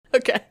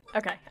Okay.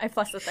 Okay, I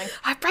pressed the thing.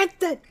 I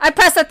pressed it. I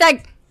pressed the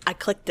thing! I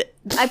clicked it.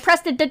 I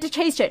pressed the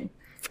digitation.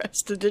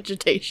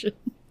 Prestidigitation.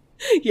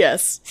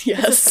 Yes.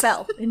 It's a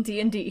spell in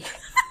D&D.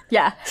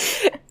 Yeah.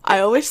 I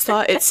always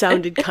thought it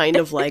sounded kind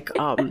of like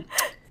a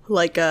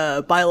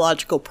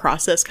biological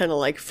process, kind of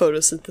like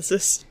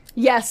photosynthesis.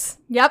 Yes.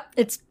 Yep.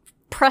 It's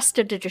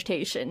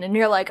prestidigitation. And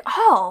you're like,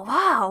 oh,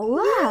 wow.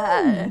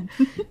 What?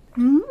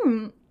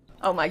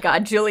 Oh my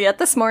god, Juliet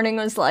this morning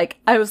was like,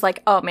 I was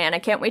like, oh man, I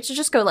can't wait to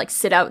just go like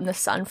sit out in the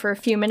sun for a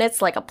few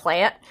minutes like a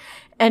plant.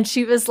 And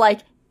she was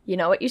like, you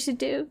know what you should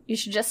do? You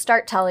should just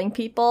start telling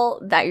people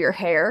that your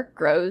hair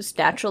grows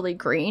naturally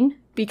green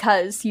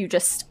because you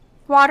just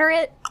water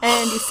it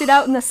and you sit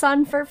out in the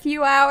sun for a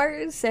few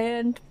hours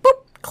and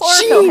boop,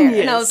 chlorophyll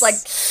hair. And I was like,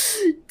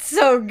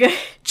 so good.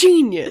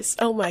 Genius.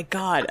 Oh my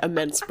god,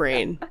 immense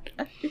brain.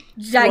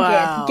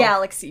 Gigantic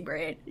galaxy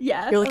brain.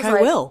 Yeah. You're like,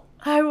 I will.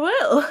 I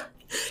will.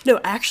 No,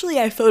 actually,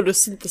 I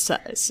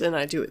photosynthesize, and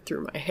I do it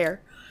through my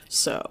hair,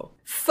 so...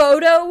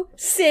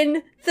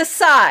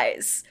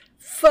 Photosynthesize.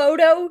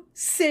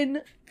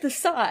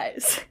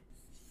 Photosynthesize.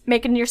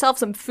 Making yourself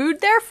some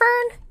food there,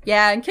 Fern?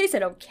 Yeah, in case I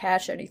don't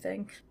catch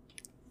anything.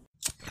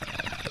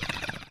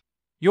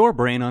 Your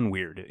Brain on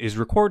Weird is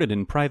recorded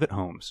in private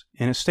homes,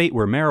 in a state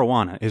where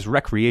marijuana is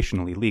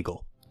recreationally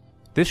legal.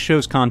 This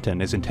show's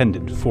content is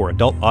intended for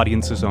adult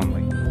audiences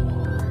only.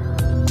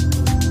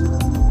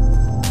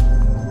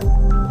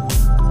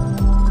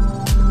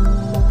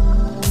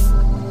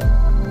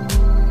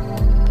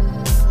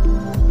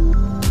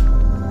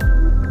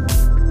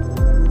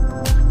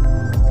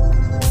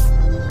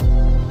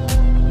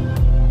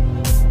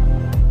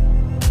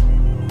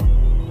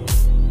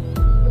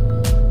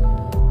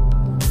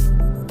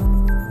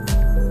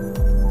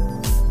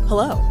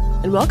 Hello,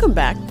 and welcome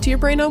back to Your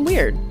Brain on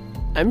Weird.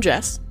 I'm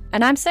Jess.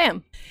 And I'm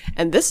Sam.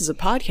 And this is a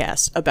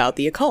podcast about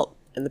the occult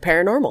and the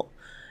paranormal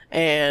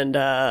and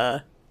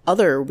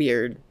other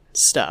weird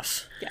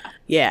stuff.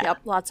 Yeah. Yep,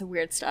 lots of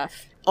weird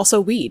stuff.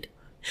 Also weed.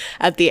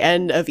 At the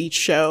end of each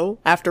show,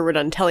 after we're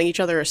done telling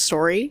each other a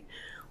story,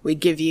 we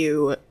give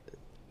you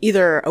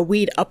either a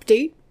weed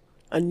update,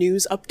 a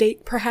news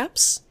update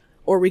perhaps,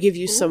 or we give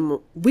you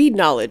some weed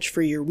knowledge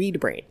for your weed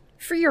brain.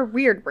 For your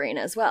weird brain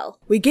as well.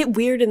 We get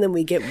weird and then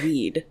we get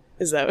weed.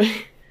 Is that what?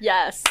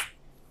 Yes.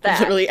 That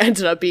literally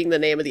ended up being the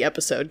name of the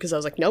episode because I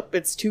was like, nope,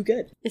 it's too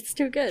good. It's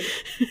too good.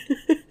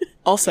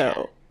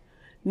 Also,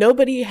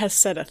 nobody has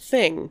said a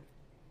thing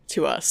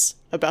to us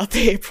about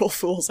the April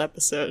Fool's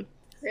episode.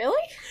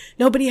 Really?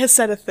 Nobody has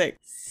said a thing.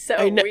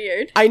 So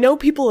weird. I know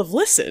people have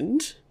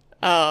listened,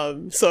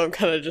 so I'm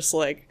kind of just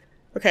like,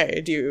 okay,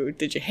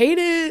 did you hate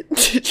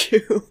it?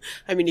 You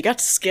got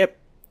to skip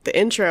the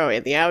intro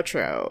and the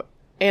outro,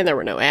 and there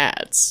were no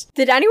ads.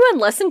 Did anyone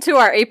listen to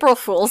our April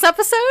Fool's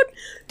episode?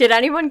 Did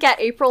anyone get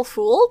April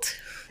Fooled?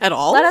 At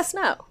all? Let us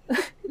know.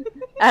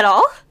 At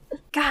all?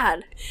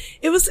 God.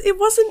 It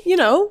wasn't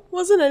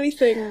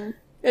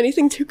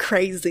anything too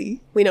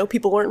crazy. We know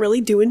people weren't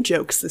really doing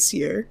jokes this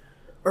year.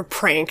 Or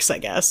pranks, I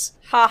guess.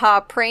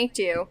 Haha, pranked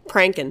you.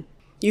 Pranking.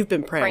 You've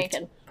been pranked.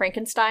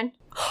 Frankenstein?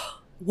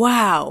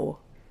 Wow.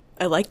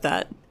 I like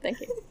that.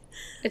 Thank you.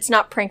 It's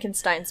not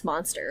Frankenstein's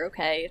monster,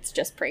 okay? It's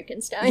just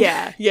Frankenstein.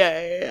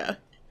 Yeah.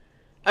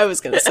 I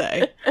was gonna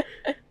say.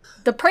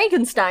 The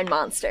Frankenstein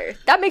monster.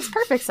 That makes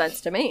perfect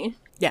sense to me.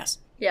 Yes.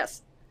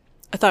 Yes.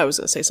 I thought I was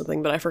gonna say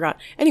something, but I forgot.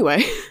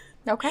 Anyway.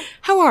 Okay.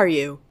 How are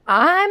you?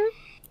 I'm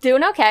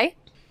doing okay.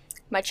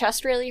 My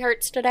chest really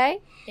hurts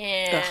today,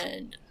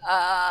 and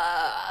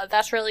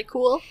that's really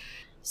cool.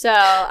 So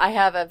I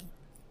have a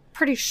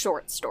pretty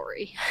short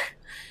story.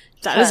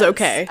 That is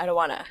okay. I don't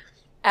want to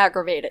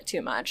aggravate it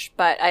too much,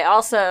 but I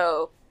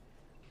also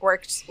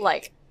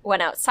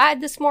went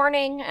outside this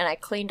morning and I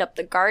cleaned up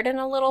the garden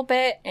a little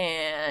bit,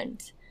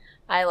 and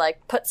I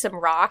put some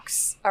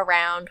rocks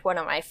around one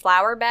of my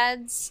flower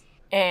beds,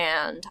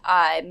 and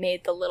I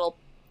made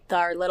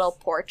our little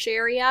porch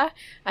area.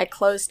 I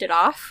closed it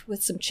off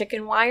with some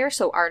chicken wire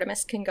so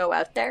Artemis can go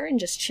out there and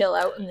just chill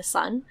out in the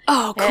sun.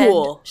 Oh,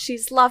 cool. And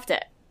she's loved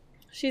it.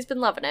 She's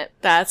been loving it.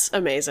 That's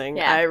amazing.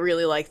 Yeah. I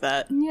really like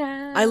that.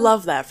 Yeah. I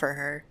love that for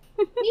her.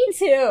 Me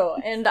too.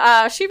 And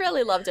she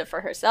really loved it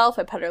for herself.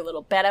 I put her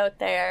little bed out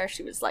there.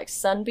 She was like,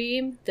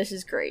 Sunbeam, this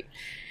is great.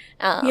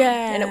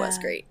 Yeah. And it was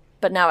great.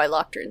 But now I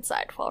locked her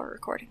inside while we're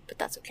recording, but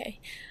that's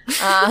okay.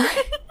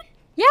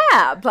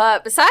 Yeah,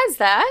 but besides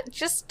that,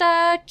 just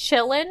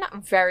chilling.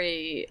 I'm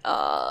very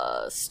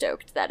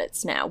stoked that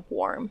it's now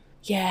warm.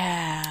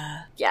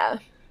 Yeah. Yeah.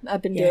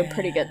 I've been doing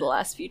pretty good the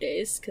last few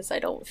days because I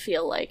don't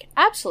feel like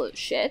absolute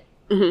shit,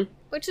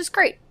 which is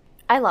great.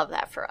 I love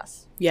that for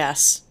us.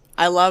 Yes.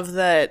 I love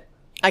that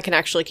I can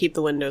actually keep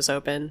the windows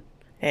open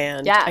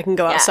and I can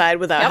go outside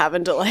without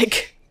having to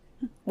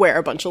wear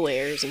a bunch of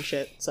layers and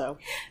shit. So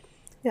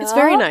it's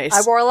very nice.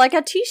 I wore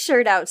a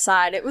t-shirt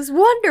outside. It was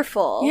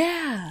wonderful.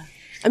 Yeah.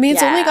 I mean,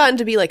 it's only gotten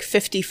to be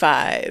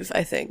 55,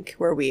 I think,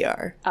 where we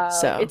are.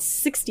 So it's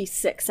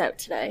 66 out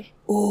today.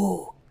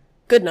 Ooh,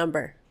 good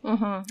number.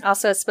 Mm-hmm.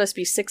 Also, it's supposed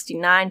to be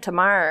 69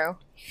 tomorrow.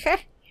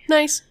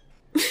 Nice.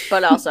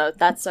 But also,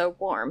 that's so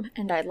warm,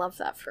 and I love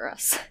that for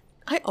us.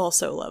 I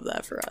also love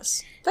that for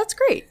us. That's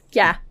great.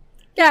 Yeah.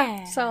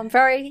 Yeah. So I'm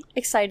very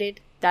excited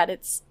that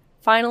it's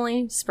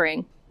finally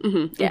spring.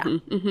 Mm-hmm, Yeah.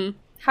 Mm-hmm.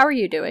 How are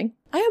you doing?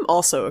 I am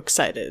also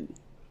excited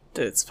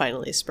that it's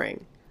finally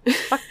spring.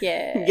 Fuck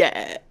yeah.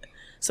 Yeah.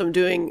 So I'm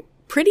doing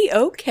pretty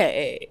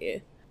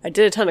okay. I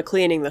did a ton of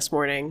cleaning this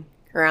morning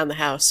around the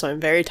house, so I'm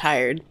very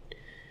tired.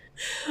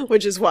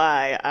 Which is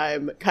why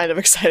I'm kind of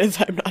excited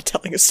that I'm not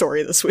telling a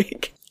story this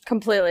week.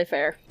 Completely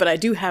fair. But I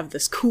do have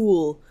this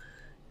cool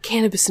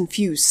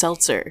cannabis-infused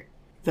seltzer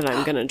that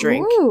I'm gonna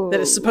drink. Ooh. That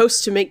is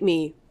supposed to make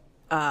me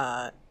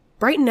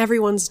brighten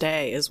everyone's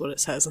day, is what it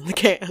says on the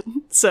can.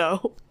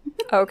 So,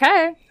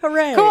 Okay.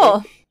 hooray!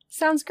 Cool.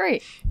 Sounds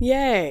great.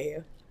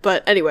 Yay!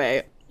 But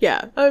anyway,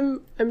 yeah,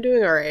 I'm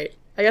doing all right.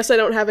 I guess I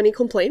don't have any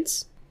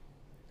complaints.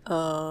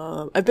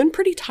 I've been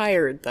pretty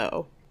tired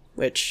though,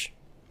 which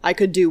I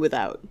could do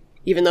without.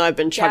 Even though I've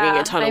been chugging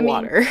Yeah, a ton of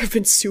water, I've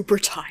been super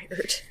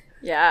tired.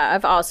 Yeah,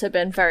 I've also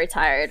been very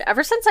tired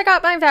ever since I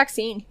got my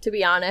vaccine, to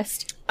be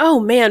honest. Oh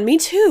man, me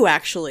too,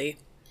 actually.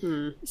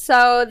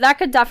 So that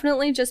could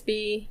definitely just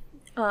be,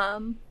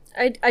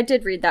 I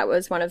did read that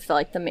was one of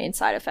the main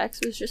side effects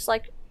was just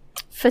like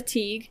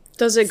fatigue.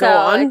 Does it So go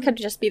on? it could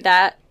just be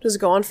that. Does it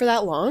go on for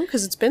that long?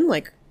 Because it's been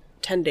like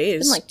 10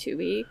 days. It's been like 2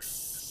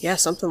 weeks. Yeah,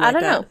 something like I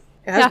don't that. know.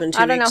 It has been 2 weeks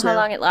I don't know how now.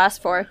 long it lasts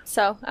for,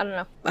 so I don't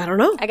know. I don't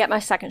know. I get my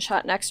second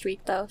shot next week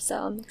though, so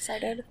I'm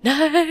excited.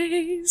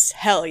 Nice.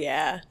 Hell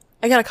yeah.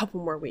 I got a couple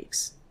more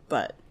weeks,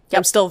 but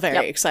I'm still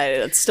very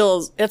excited. It's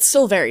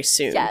still very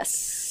soon.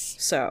 Yes.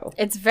 So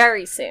It's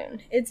very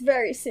soon. It's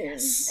very soon.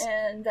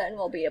 And then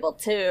we'll be able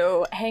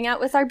to hang out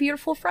with our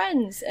beautiful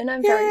friends, and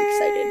I'm very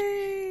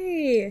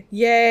excited.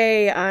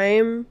 Yay.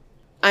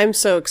 I'm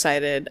so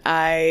excited.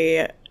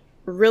 I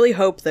really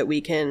hope that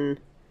we can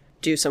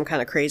do some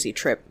kind of crazy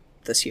trip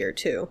this year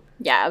too.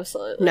 Yeah,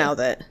 absolutely. Now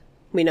that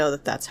we know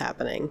that that's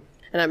happening.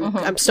 And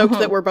I'm stoked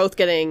that we're both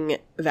getting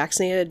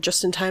vaccinated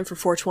just in time for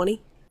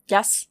 420.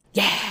 Yes.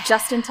 Yeah.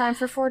 Just in time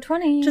for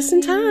 420. Just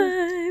in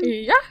time.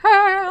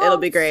 Yeah. It'll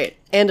be great.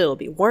 And it'll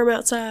be warm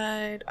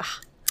outside.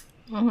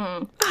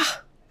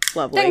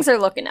 Lovely. Things are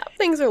looking up.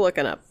 Things are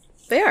looking up.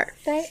 They are.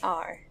 They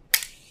are.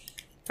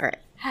 All right.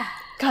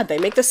 God, they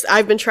make this.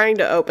 I've been trying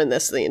to open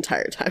this the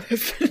entire time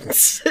I've been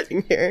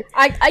sitting here.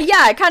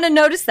 I kind of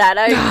noticed that.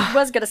 I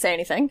was gonna say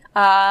anything.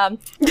 How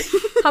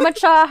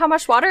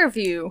much water have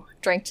you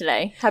drank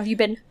today? Have you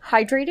been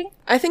hydrating?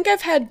 I think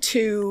I've had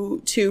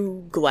two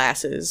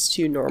glasses,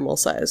 two normal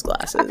size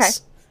glasses. Okay.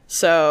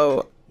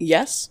 So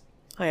yes,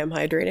 I am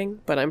hydrating,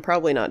 but I'm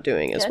probably not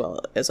doing as Good.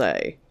 well as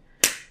I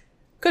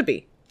could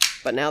be.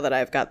 But now that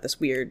I've got this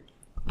weird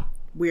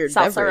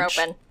Seltzer beverage,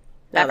 open.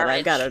 now that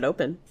I've got it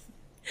open,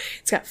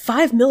 it's got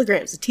 5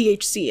 milligrams of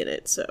THC in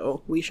it.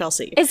 So we shall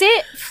see. Is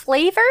it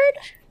flavored?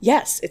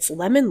 Yes, it's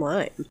lemon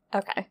lime.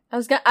 Okay. I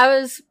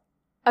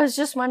was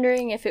just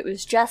wondering if it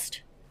was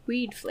just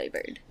weed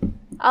flavored.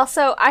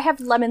 Also, I have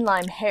lemon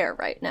lime hair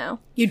right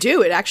now. You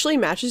do. It actually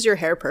matches your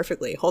hair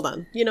perfectly. Hold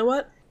on. You know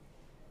what?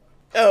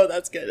 Oh,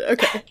 that's good.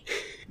 Okay.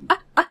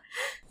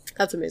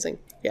 That's amazing.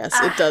 Yes,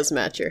 it does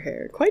match your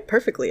hair quite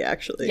perfectly,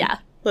 actually. Yeah.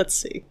 Let's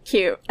see.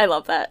 Cute. I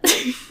love that.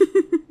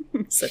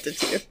 Sent it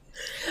to you.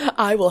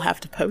 I will have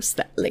to post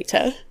that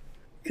later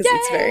because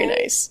it's very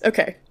nice.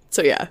 Okay.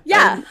 So yeah.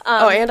 Yeah,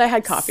 and I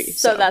had coffee.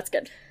 So that's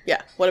good.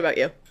 Yeah. What about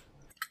you?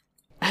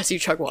 As you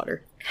chug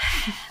water.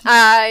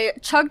 I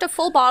chugged a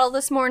full bottle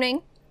this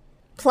morning.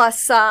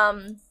 Plus,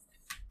 I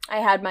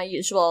had my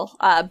usual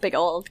big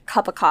old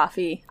cup of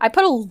coffee. I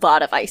put a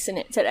lot of ice in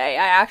it today.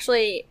 I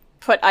actually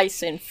put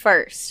ice in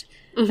first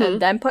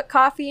and then put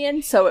coffee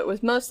in, so it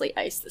was mostly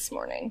ice this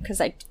morning because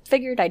I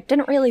figured I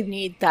didn't really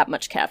need that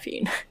much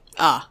caffeine.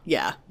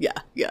 Yeah.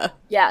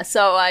 Yeah,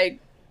 so I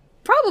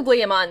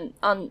probably am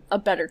on a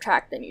better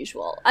track than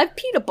usual. I've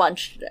peed a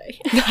bunch today.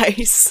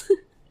 Nice.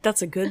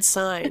 That's a good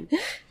sign.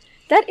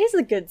 That is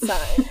a good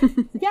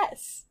sign.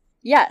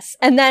 Yes.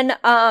 And then,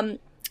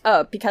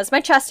 because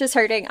my chest is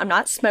hurting, I'm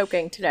not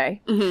smoking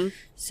today.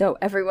 So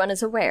everyone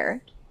is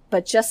aware.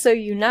 But just so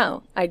you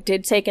know, I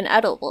did take an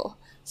edible.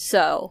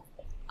 So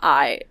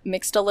I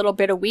mixed a little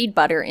bit of weed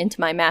butter into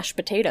my mashed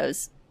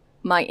potatoes.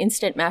 My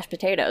instant mashed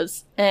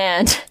potatoes.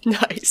 And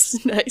Nice.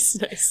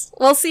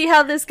 we'll see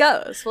how this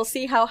goes. We'll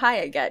see how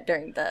high I get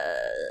during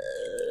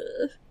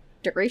the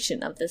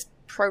duration of this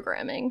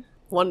programming.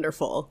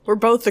 Wonderful. We're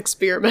both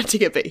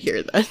experimenting a bit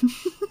here then.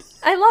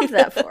 I love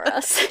that for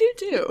us. You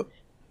do.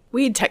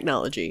 Weed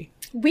technology.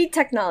 Weed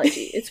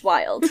technology. It's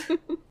wild.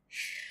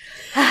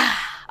 All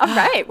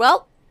right.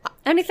 Well,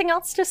 anything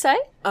else to say?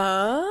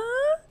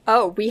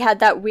 Oh, we had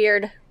that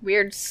weird.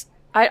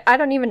 I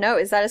don't even know.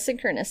 Is that a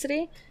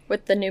synchronicity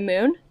with the new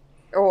moon,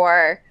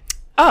 or?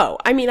 Oh,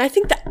 I mean, I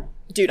think that,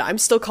 dude, I'm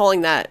still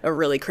calling that a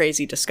really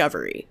crazy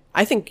discovery.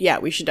 I think, yeah,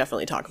 we should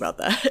definitely talk about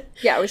that.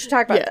 Yeah, we should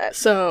talk about that.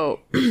 So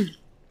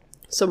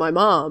my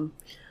mom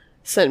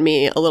sent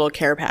me a little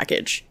care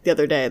package the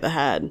other day that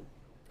had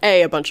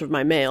a bunch of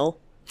my mail,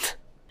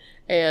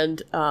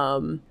 and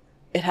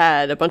it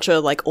had a bunch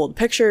of like old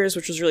pictures,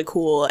 which was really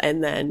cool.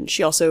 And then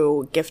she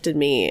also gifted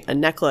me a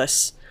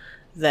necklace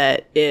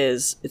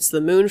it's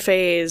the moon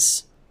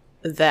phase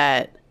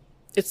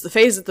it's the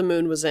phase that the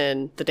moon was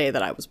in the day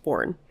that I was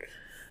born.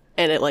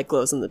 And it like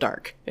glows in the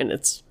dark, and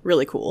it's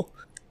really cool.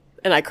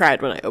 And I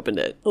cried when I opened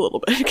it a little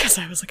bit because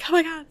I was like, oh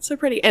my god, it's so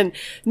pretty. And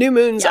new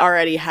moons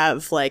already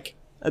have like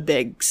a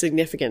big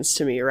significance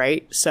to me,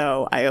 right?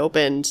 So I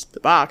opened the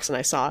box and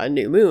I saw a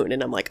new moon,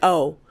 and I'm like,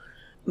 oh,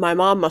 my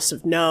mom must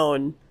have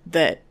known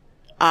that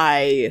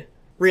I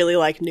really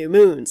like new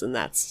moons, and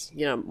that's,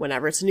 you know,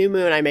 whenever it's a new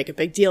moon, I make a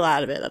big deal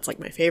out of it. That's like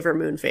my favorite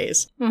moon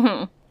phase.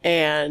 Mm-hmm.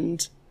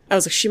 And I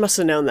was like, she must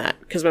have known that,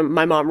 because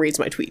my mom reads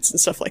my tweets and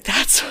stuff like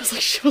that. So I was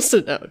like, she must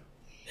have known.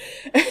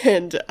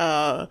 And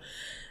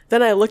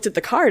then I looked at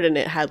the card and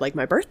it had like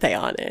my birthday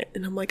on it.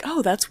 And I'm like,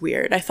 oh, that's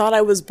weird. I thought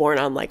I was born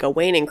on like a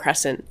waning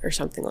crescent or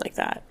something like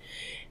that.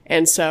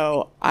 And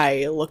so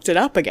I looked it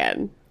up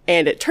again.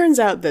 And it turns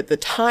out that the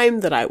time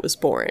that I was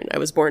born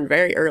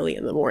very early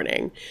in the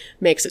morning,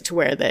 makes it to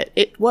where that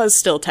it was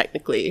still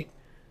technically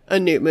a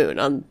new moon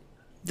on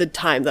the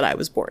time that I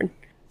was born.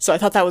 So I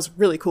thought that was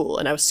really cool,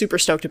 and I was super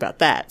stoked about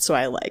that. So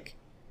I like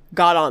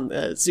got on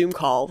the Zoom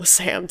call with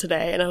Sam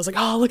today, and I was like,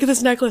 oh, look at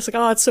this necklace. Like,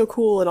 oh, it's so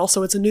cool. And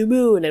also it's a new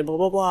moon and blah,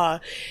 blah, blah.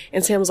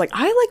 And Sam was like,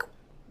 I like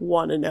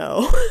want to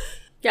know.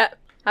 Yeah.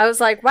 I was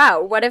like,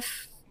 wow, what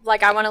if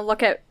like I want to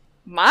look at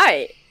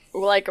my,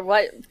 like,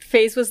 what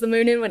phase was the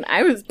moon in when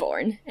I was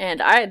born? And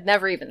I had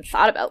never even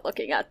thought about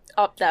looking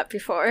up that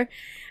before.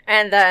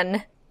 And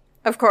then,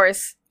 of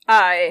course,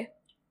 I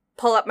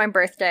pull up my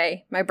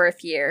birthday, my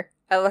birth year.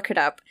 I look it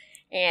up.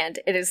 And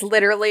it is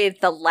literally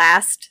the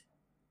last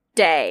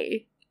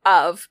day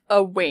of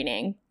a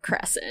waning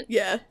crescent.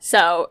 Yeah.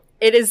 So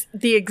it is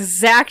the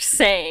exact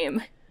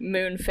same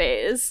moon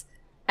phase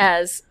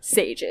as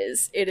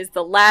Sage's. It is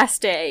the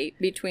last day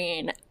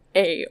between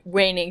a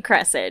waning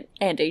crescent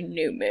and a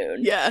new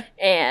moon. Yeah.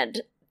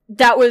 And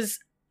that was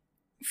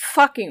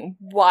fucking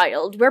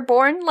wild. We're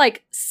born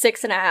like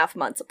 6.5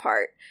 months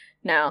apart.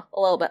 No,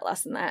 a little bit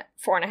less than that.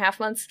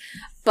 4.5 months.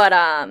 But,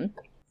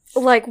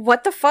 like,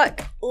 what the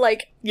fuck?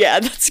 Like, yeah,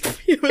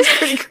 it was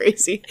pretty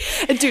crazy.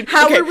 And dude,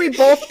 how were we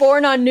both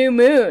born on new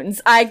moons?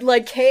 I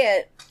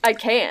can't.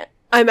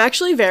 I'm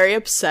actually very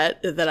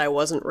upset that I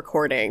wasn't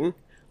recording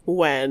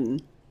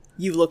when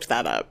you looked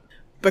that up,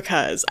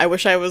 because I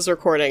wish I was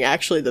recording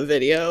actually the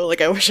video.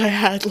 Like, I wish I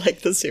had like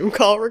the Zoom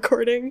call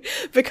recording,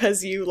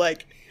 because you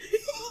like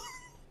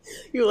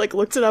you like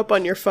looked it up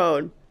on your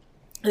phone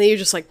and then you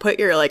just like put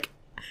your like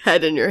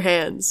head in your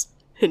hands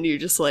and you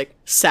just like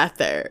sat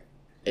there.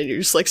 And you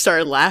just, like,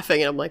 started laughing,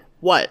 and I'm like,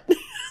 what?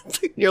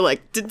 You're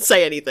like, didn't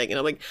say anything. And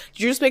I'm like,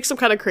 did you just make some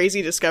kind of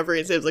crazy discovery?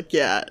 And Sam's like,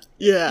 yeah.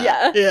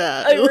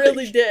 I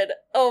really did.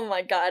 Oh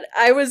my god.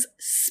 I was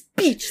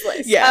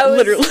speechless. Yeah,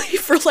 literally,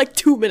 for, like,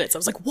 2 minutes. I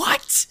was like,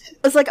 what?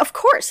 I was like, of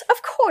course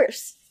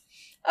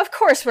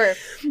we're...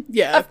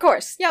 Yeah. Of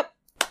course. Yep.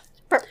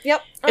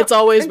 Yep. It's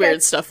always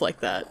weird stuff like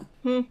that.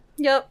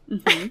 Yep.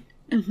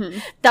 Mm-hmm. Mm-hmm.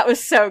 That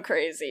was so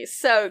crazy.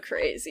 So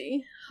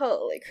crazy.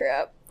 Holy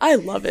crap. I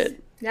love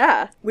it.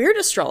 Yeah. Weird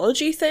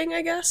astrology thing,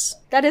 I guess?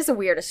 That is a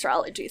weird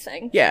astrology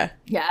thing. Yeah.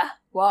 Yeah.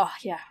 Well,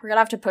 yeah. We're gonna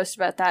have to post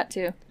about that,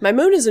 too. My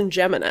moon is in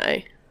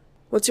Gemini.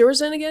 What's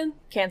yours in again?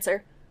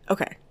 Cancer.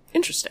 Okay.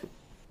 Interesting.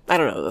 I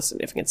don't know what the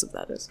significance of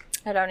that is.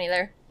 I don't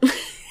either.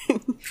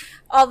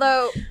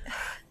 Although,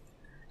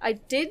 I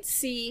did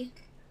see...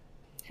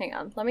 Hang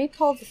on. Let me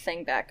pull the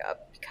thing back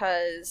up,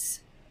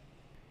 because...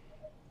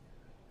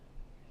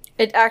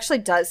 It actually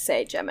does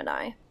say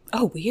Gemini.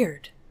 Oh,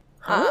 weird.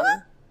 Huh?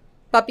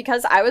 But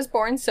because I was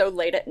born so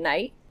late at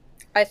night,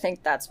 I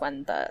think that's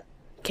when the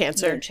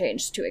Cancer moon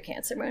changed to a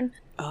Cancer moon.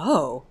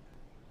 Oh.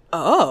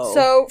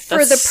 So for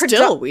that's the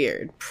still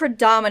weird.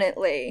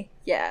 Predominantly,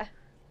 yeah.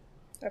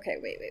 Okay,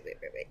 wait.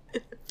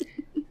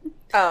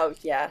 Oh,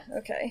 yeah,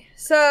 okay.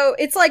 So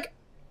it's like,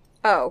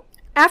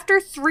 after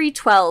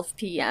 3:12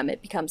 p.m.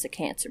 it becomes a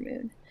Cancer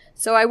moon.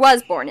 So I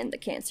was born in the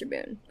Cancer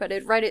moon, but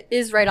it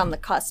is right on the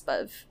cusp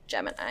of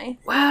Gemini.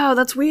 Wow,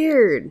 that's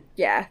weird.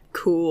 Yeah.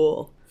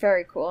 Cool.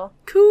 Very cool.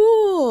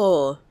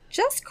 Cool.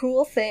 Just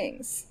cool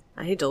things.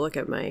 I need to look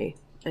at my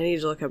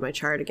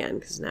chart again,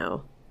 because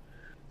now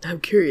I'm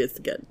curious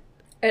again.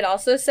 It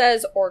also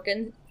says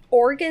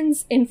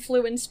organs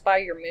influenced by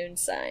your moon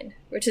sign,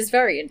 which is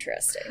very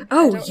interesting.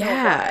 Oh, I don't know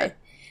yeah. why.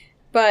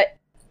 But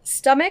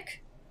stomach,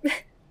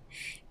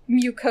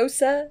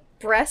 mucosa,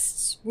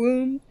 breasts,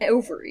 womb,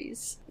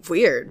 ovaries.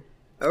 Weird.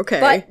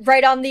 Okay. But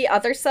right on the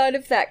other side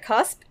of that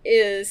cusp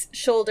is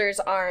shoulders,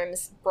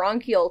 arms,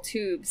 bronchial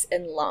tubes,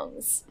 and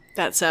lungs.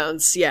 That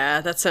sounds...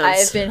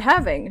 I've been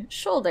having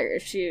shoulder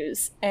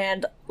issues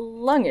and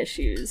lung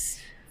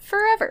issues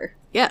forever.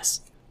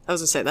 Yes. I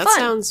was gonna say, that Fun.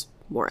 sounds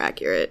more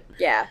accurate.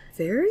 Yeah.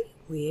 Very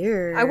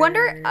weird. I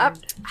wonder...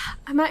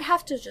 I might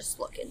have to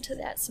just look into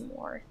that some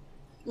more.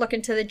 Look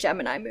into the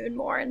Gemini moon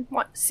more and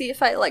see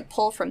if I, like,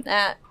 pull from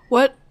that.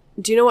 What?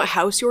 Do you know what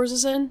house yours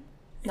is in?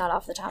 Not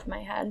off the top of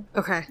my head.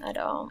 Okay. I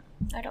don't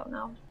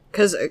know.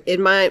 Because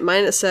in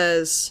mine it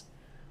says,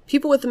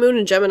 people with the moon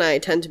in Gemini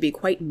tend to be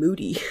quite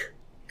moody.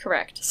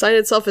 Correct. Sign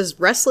itself is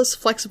restless,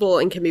 flexible,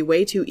 and can be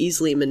way too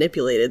easily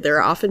manipulated.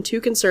 They're often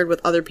too concerned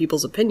with other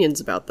people's opinions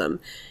about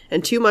them,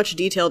 and too much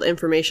detailed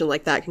information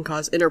like that can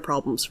cause inner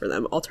problems for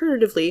them.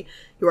 Alternatively,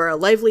 you are a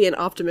lively and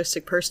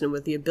optimistic person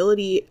with the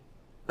ability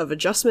of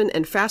adjustment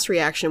and fast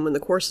reaction when the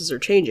courses are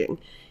changing.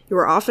 You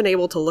are often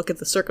able to look at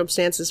the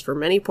circumstance from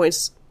many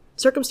points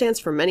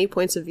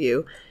of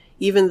view,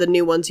 even the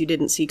new ones you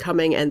didn't see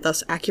coming, and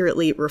thus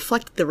accurately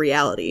reflect the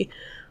reality.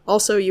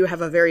 Also, you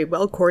have a very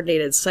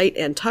well-coordinated sight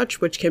and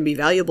touch, which can be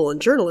valuable in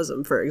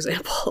journalism, for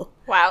example.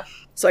 Wow.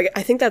 So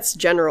I think that's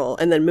general.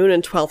 And then Moon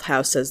in 12th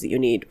house says that you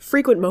need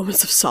frequent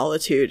moments of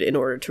solitude in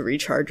order to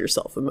recharge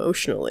yourself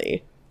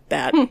emotionally.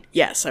 That,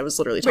 yes, I was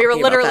literally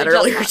talking about that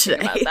earlier today.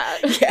 About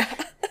that. Yeah.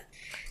 I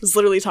was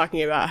literally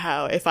talking about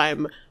how if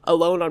I'm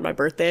alone on my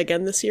birthday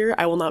again this year,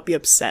 I will not be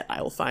upset.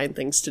 I will find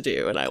things to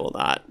do, and I will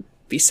not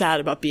be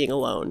sad about being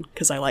alone,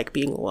 because I like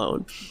being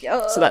alone.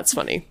 Yup. So that's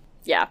funny.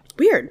 Yeah.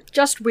 Weird.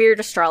 Just weird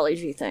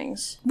astrology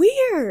things.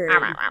 Weird.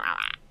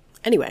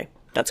 Anyway,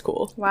 that's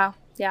cool. Wow.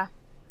 Yeah.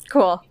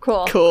 Cool.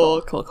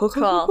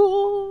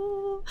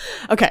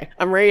 Okay,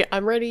 I'm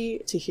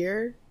ready to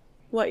hear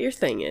what your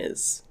thing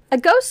is. A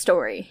ghost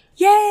story.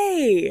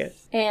 Yay!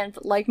 And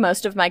like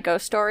most of my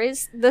ghost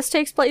stories, this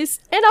takes place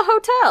in a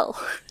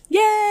hotel.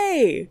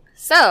 Yay!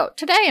 So,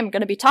 today I'm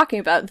going to be talking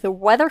about the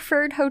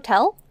Weatherford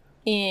Hotel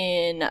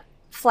in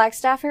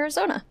Flagstaff,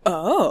 Arizona.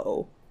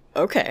 Oh,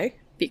 okay.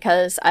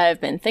 Because I've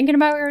been thinking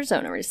about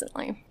Arizona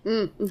recently.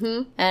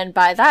 And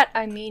by that,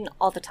 I mean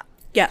all the time.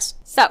 Yes.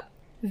 So,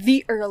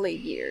 the early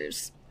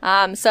years.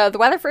 So the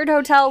Weatherford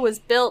Hotel was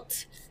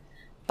built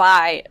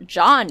by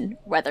John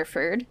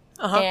Weatherford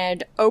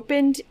and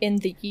opened in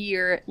the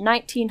year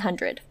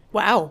 1900.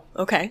 Wow,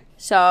 okay.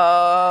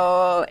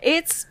 So,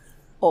 it's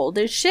old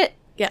as shit.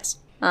 Yes.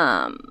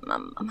 Sorry,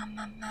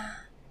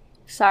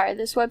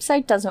 this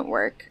website doesn't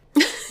work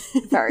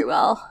very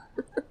well.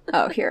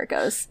 Oh, here it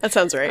goes. That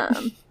sounds right.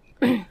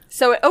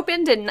 So it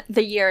opened in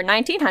the year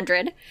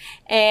 1900,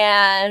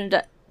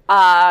 and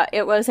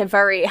it was a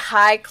very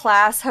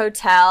high-class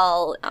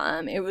hotel.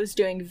 It was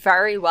doing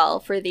very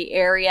well for the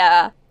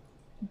area.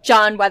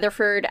 John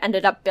Weatherford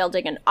ended up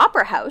building an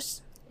opera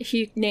house.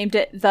 He named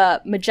it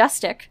the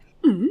Majestic.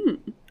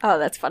 Mm-hmm. Oh,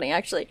 that's funny,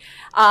 actually.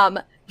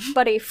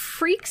 But a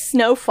freak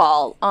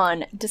snowfall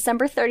on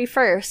December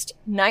 31st,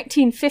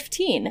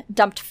 1915,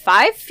 dumped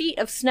 5 feet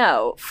of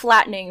snow,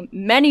 flattening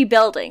many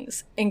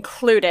buildings,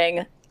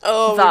 including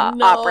the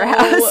Opera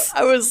House.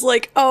 I was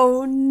like,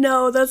 oh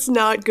no, that's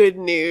not good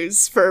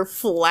news for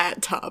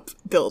flat top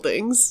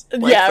buildings.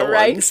 Like yeah,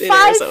 right?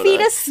 5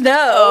 feet of snow.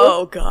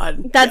 Oh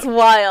god. That's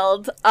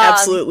wild.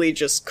 Absolutely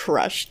just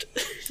crushed.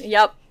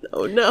 Yep.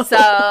 Oh no.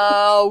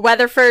 So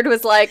Weatherford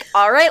was like,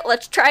 all right,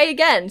 let's try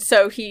again.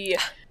 So he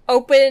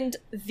opened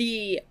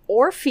the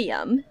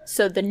Orpheum,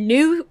 so the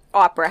new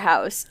opera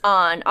house,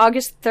 on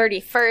August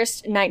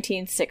 31st,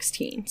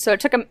 1916. So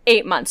it took him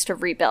 8 months to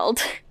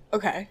rebuild.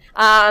 Okay.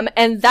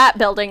 And that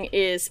building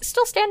is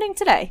still standing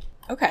today.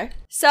 Okay.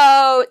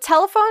 So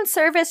telephone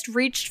service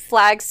reached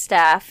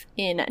Flagstaff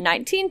in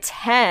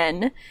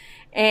 1910,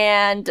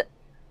 and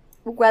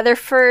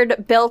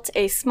Weatherford built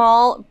a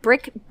small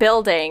brick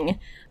building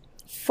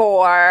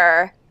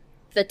for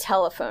the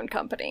telephone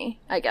company,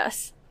 I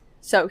guess.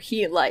 So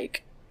he,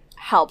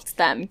 helped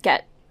them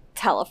get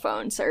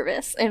telephone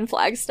service in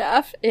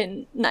Flagstaff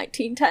in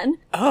 1910.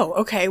 Oh,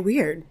 okay,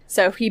 weird.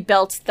 So he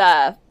built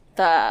the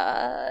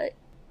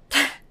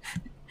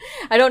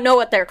I don't know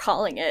what they're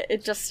calling it.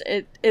 It just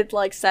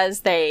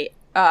says they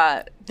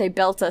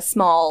built a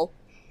small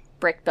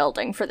brick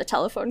building for the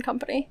telephone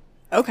company.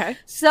 Okay.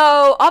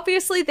 So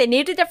obviously they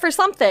needed it for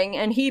something,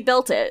 and he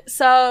built it.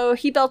 So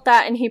he built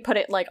that, and he put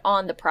it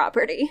on the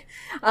property.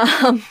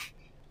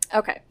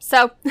 Okay.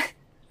 So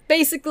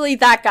basically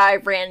that guy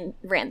ran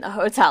the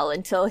hotel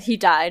until he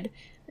died,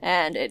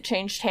 and it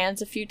changed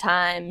hands a few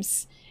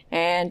times.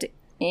 And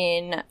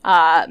in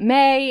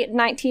May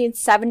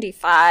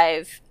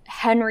 1975,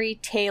 Henry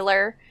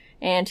Taylor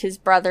and his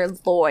brother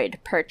Lloyd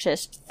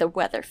purchased the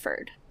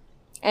Weatherford.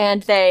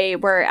 And they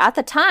were, at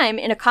the time,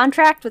 in a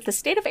contract with the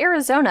state of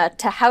Arizona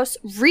to house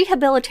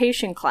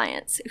rehabilitation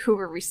clients who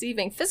were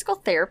receiving physical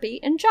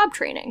therapy and job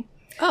training.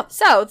 Oh.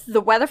 So,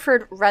 the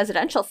Weatherford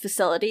residential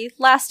facility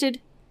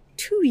lasted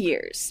 2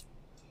 years.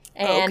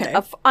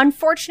 And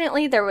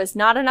unfortunately, there was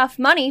not enough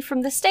money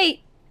from the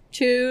state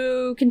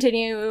to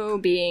continue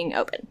being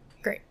open.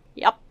 Great.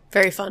 Yep.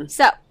 Very fun.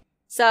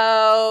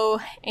 So,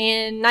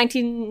 in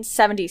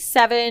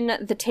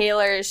 1977, the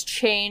Taylors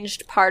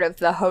changed part of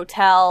the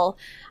hotel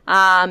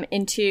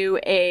into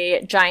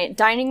a giant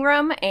dining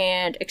room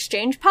and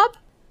exchange pub.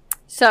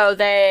 So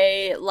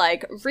they,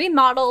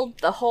 remodeled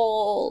the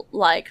whole,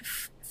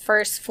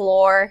 first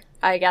floor,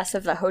 I guess,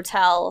 of the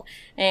hotel,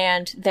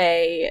 and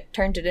they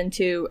turned it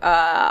into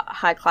a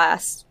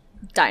high-class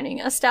dining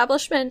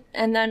establishment,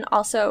 and then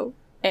also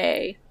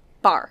a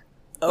bar.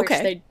 Okay.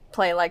 Which they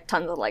play,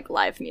 tons of,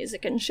 live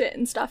music and shit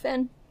and stuff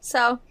in.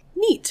 So,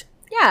 neat.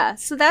 Yeah,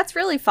 so that's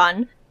really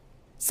fun.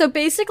 So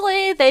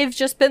basically, they've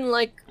just been,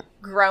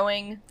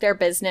 growing their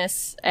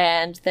business,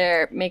 and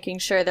they're making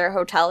sure their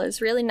hotel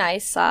is really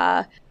nice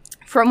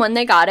from when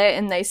they got it,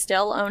 and they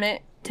still own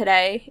it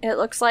today. It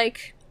looks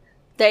like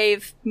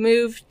they've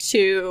moved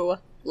to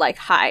like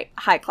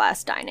high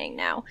class dining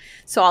now,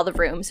 so all the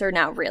rooms are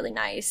now really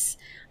nice.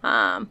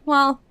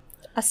 Well,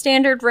 a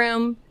standard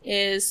room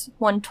is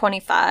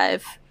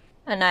 $125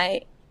 a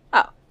night.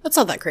 Oh, That's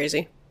not that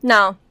crazy.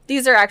 no,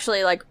 these are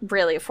actually like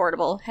really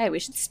affordable. Hey, we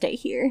should stay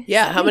here.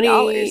 Yeah,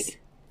 $70.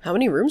 how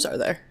many rooms are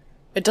there?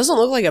 It doesn't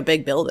look like a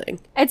big building.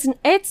 It's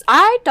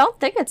I don't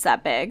think it's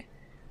that big.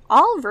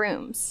 All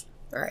rooms.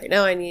 All right,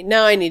 now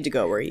I need to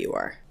go where you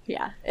are.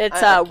 Yeah,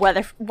 it's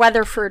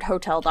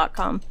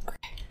weatherfordhotel.com.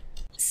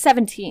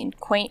 17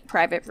 quaint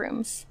private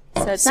rooms.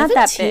 So it's not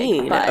that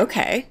big, but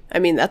Okay. I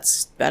mean,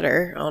 that's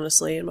better,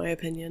 honestly, in my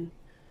opinion.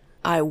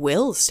 I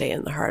will stay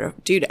in the heart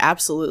of... Dude,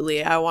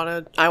 absolutely. I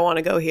want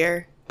to go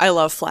here. I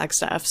love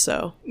Flagstaff,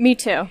 so... me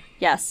too.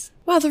 Yes.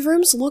 Wow, the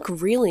rooms look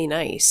really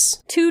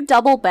nice. 2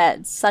 double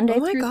beds, Sunday Oh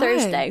my through God.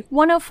 Thursday.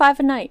 $105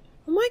 a night.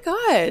 Oh my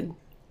god.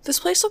 This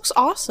place looks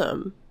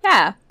awesome.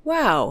 Yeah.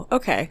 Wow,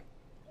 okay.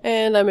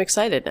 And I'm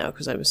excited now,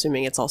 because I'm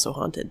assuming it's also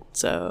haunted,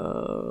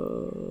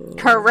 so...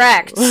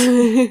 Correct.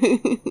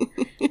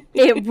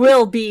 It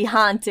will be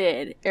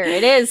haunted, or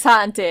it is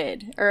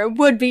haunted, or it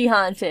would be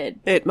haunted.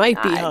 It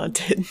might be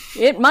haunted.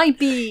 It might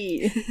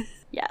be.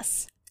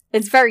 Yes.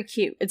 It's very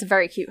cute. It's a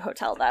very cute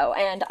hotel, though.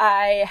 And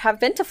I have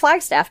been to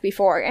Flagstaff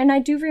before, and I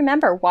do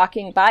remember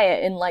walking by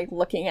it and, like,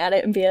 looking at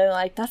it and being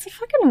like, that's a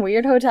fucking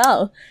weird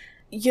hotel.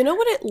 You know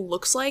what it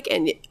looks like?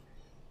 And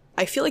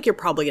I feel like you're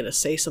probably going to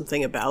say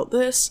something about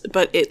this,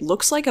 but it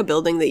looks like a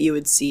building that you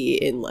would see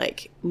in,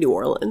 like, New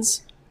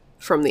Orleans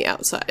from the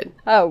outside.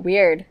 Oh,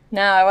 weird.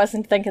 No, I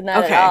wasn't thinking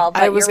that Okay, at all.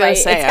 But I was you're gonna right.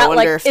 say, It's I got,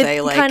 wonder like, if they,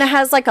 like- It kind of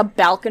has, like, a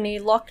balcony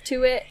look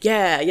to it.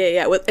 Yeah.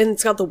 And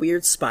it's got the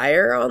weird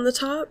spire on the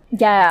top.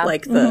 Yeah.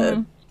 Like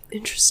the...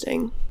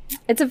 Interesting.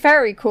 It's a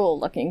very cool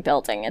looking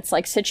building. It's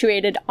like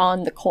situated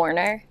on the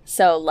corner.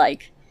 So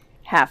like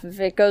half of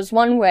it goes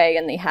one way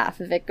and the half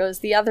of it goes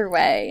the other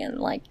way. And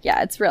like,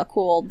 yeah, it's real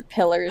cool. The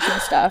pillars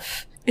and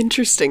stuff.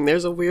 Interesting.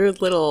 There's a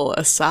weird little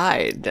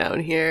aside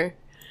down here.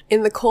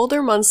 In the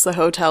colder months, the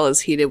hotel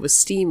is heated with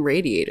steam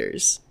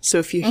radiators. So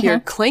if you hear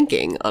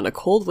clanking on a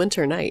cold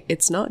winter night,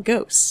 it's not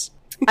ghosts.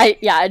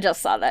 I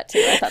just saw that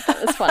too. I thought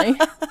that was funny.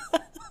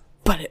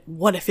 But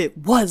what if it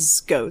was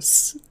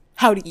ghosts?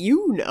 How do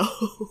you know?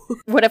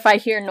 What if I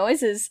hear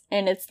noises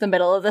and it's the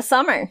middle of the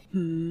summer?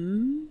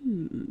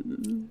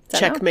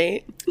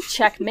 Checkmate.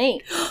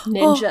 Checkmate.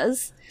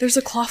 Ninjas. There's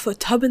a clawfoot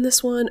tub in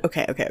this one.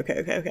 Okay. I'm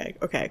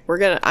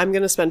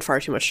gonna spend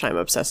far too much time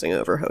obsessing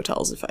over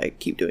hotels if I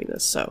keep doing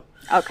this, so.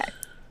 Okay.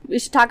 We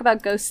should talk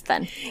about ghosts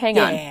then. Hang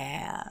on.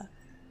 Yeah.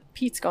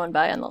 Pete's going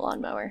by on the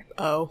lawnmower.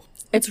 Oh.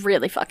 It's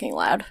really fucking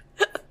loud.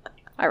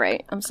 All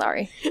right. I'm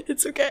sorry.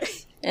 It's okay.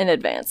 In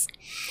advance.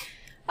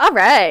 All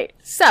right.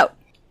 So,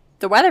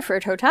 the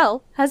Weatherford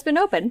Hotel has been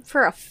open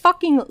for a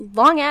fucking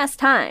long-ass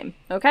time,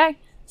 okay?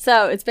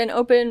 So, it's been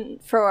open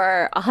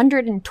for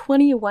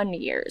 121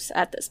 years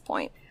at this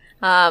point,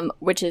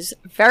 which is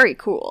very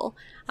cool.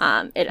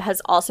 It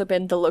has also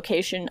been the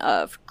location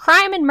of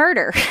crime and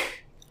murder.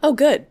 Oh,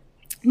 good.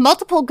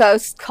 Multiple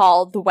ghosts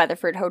called the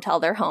Weatherford Hotel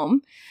their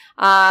home.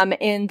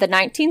 In the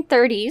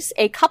 1930s,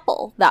 a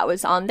couple that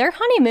was on their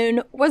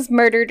honeymoon was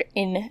murdered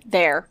in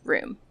their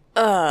room.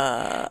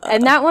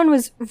 And that one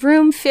was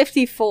room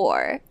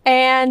 54.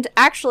 And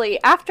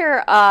actually,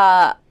 after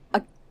an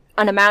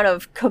amount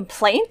of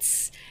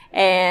complaints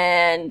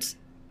and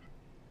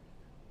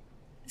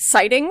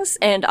sightings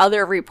and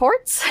other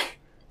reports,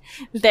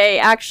 they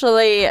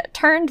actually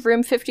turned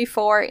room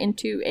 54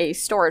 into a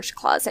storage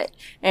closet.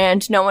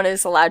 And no one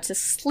is allowed to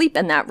sleep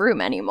in that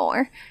room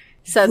anymore.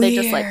 So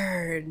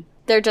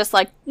they're just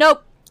like,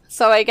 nope.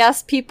 So I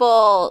guess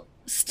people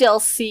still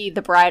see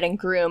the bride and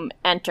groom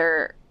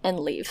enter and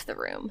leave the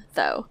room,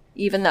 though,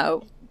 even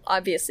though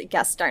obviously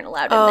guests aren't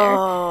allowed in there.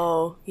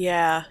 Oh,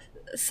 yeah.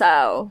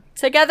 So,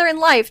 together in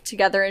life,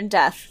 together in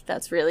death.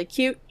 That's really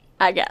cute,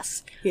 I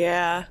guess.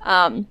 Yeah.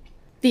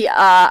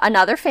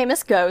 Another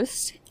famous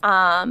ghost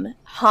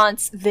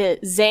haunts the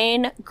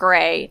Zane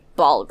Grey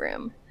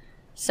Ballroom.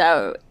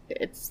 So,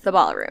 it's the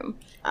ballroom.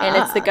 And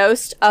it's the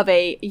ghost of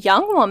a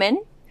young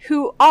woman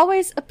who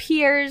always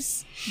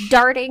appears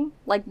darting,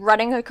 like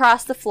running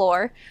across the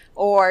floor,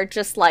 or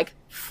just like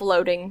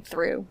floating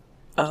through.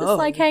 Just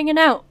like hanging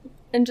out.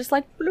 And just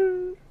like,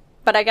 blue.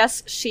 But I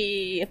guess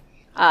she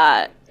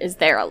is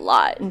there a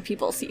lot, and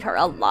people see her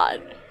a lot.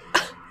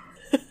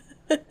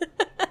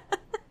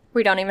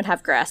 We don't even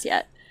have grass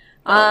yet.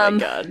 Oh my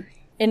god.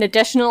 In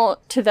addition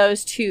to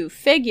those two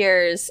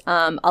figures,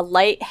 a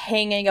light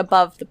hanging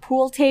above the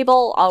pool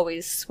table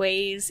always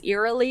sways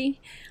eerily.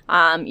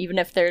 Even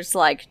if there's,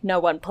 like, no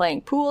one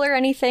playing pool or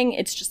anything,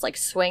 it's just, like,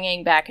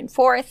 swinging back and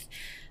forth.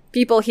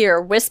 People hear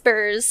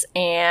whispers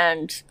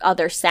and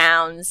other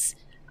sounds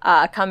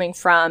coming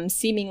from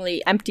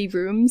seemingly empty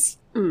rooms.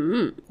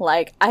 Mm-hmm.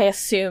 Like, I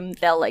assume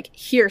they'll, like,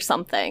 hear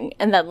something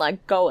and then,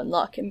 like, go and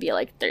look and be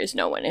like, there's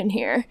no one in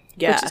here.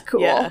 Yeah, which is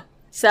cool. yeah.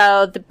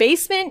 So the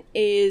basement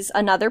is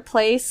another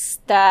place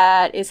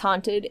that is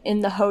haunted in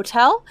the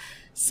hotel.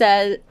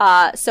 So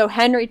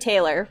Henry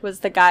Taylor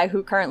was the guy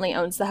who currently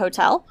owns the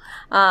hotel,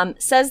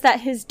 says that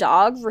his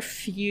dog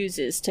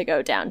refuses to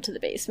go down to the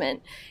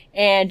basement.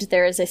 And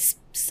there is a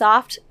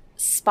soft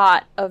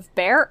spot of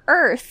bare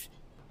earth,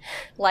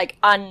 like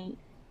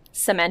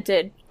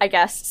uncemented, I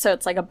guess. So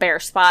it's like a bare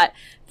spot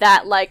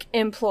that like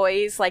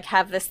employees like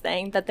have this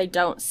thing that they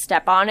don't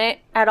step on it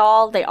at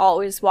all. They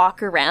always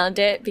walk around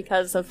it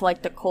because of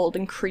like the cold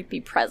and creepy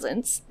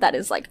presence that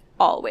is like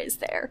always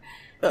there.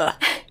 Ugh.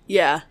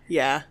 Yeah.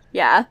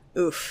 Yeah.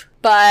 Oof.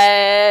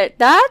 But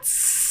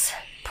that's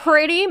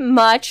pretty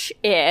much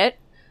it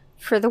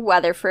for the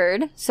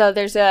Weatherford. So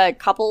there's a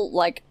couple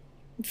like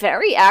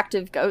very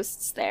active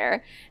ghosts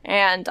there,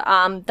 and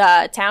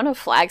the town of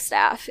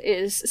Flagstaff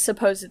is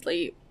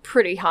supposedly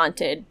pretty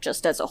haunted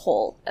just as a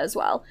whole as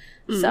well.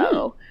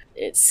 So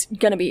it's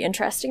gonna be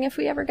interesting if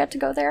we ever get to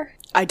go there.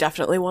 I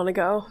definitely want to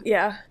go.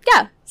 Yeah.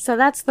 Yeah, so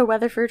that's the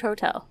Weatherford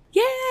Hotel.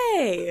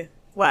 Yay!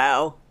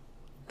 Wow.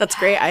 That's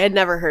great. I had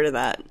never heard of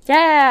that.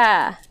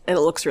 Yeah. And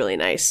it looks really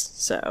nice,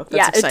 so that's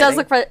yeah, exciting. it does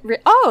look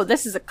oh,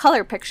 this is a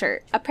color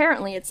picture.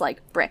 Apparently it's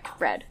like brick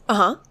red.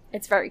 Uh-huh.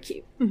 It's very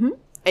cute. Mm-hmm.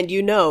 And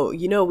you know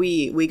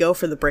we go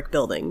for the brick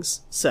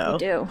buildings, so. We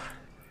do.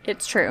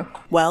 It's true.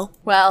 Well,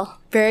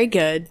 very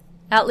good.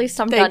 At least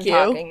I'm Thank done you.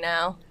 talking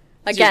now.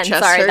 Does your Again,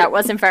 chest sorry, hurt? that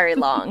wasn't very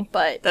long,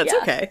 but That's yeah.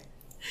 okay.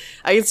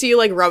 I can see you,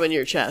 like, rubbing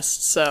your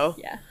chest, so.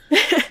 Yeah.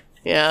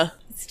 Yeah.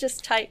 It's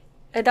just tight.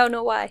 I don't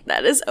know why.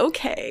 That is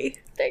okay.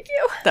 Thank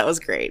you. That was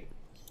great.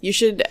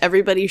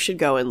 Everybody should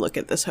go and look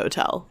at this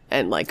hotel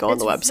and, like, go on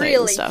the website really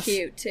and stuff. It's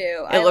cute,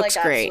 too. It looks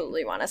like, great.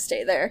 Absolutely want to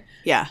stay there.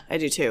 Yeah, I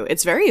do too.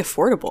 It's very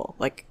affordable.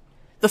 Like,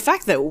 the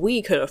fact that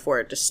we could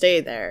afford to stay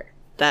there,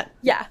 that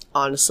Yeah.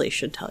 honestly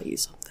should tell you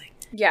something.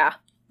 Yeah.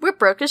 We're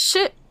broke as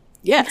shit.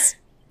 Yes.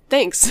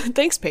 Thanks.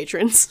 Thanks,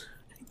 patrons.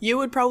 You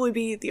would probably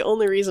be the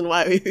only reason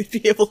why we would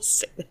be able to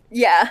stay there.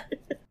 Yeah.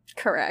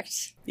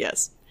 Correct.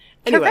 Yes.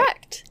 Anyway.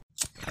 Correct.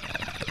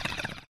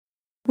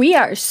 We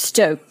are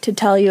stoked to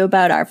tell you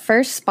about our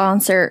first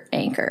sponsor,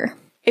 Anchor.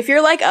 If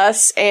you're like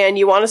us and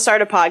you want to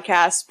start a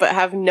podcast but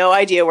have no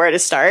idea where to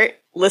start,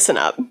 listen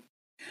up.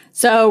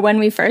 So when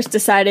we first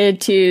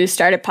decided to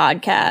start a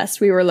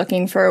podcast, we were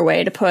looking for a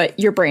way to put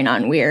Your Brain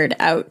on Weird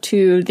out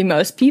to the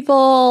most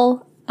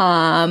people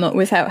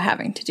without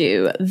having to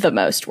do the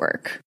most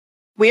work.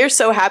 We are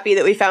so happy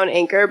that we found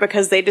Anchor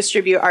because they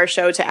distribute our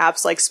show to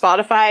apps like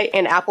Spotify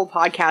and Apple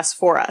Podcasts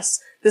for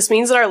us. This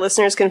means that our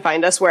listeners can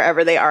find us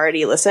wherever they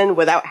already listen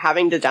without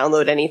having to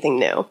download anything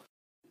new.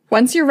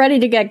 Once you're ready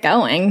to get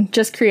going,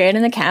 just create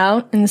an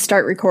account and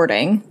start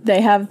recording. They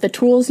have the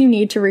tools you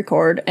need to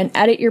record and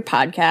edit your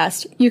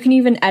podcast. You can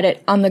even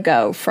edit on the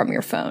go from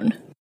your phone.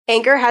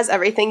 Anchor has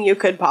everything you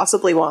could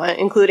possibly want,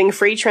 including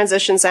free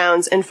transition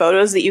sounds and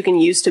photos that you can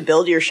use to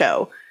build your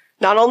show.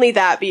 Not only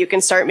that, but you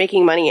can start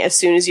making money as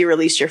soon as you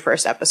release your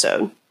first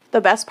episode. The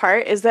best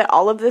part is that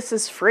all of this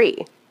is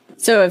free.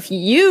 So if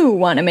you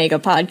want to make a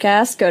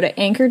podcast, go to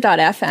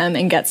anchor.fm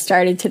and get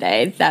started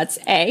today. That's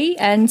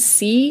ANCHOR.FM.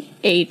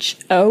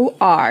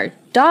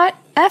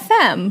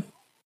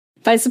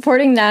 By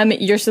supporting them,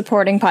 you're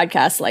supporting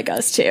podcasts like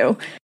us too.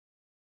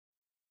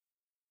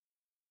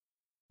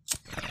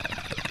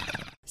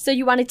 So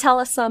you want to tell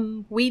us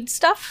some weed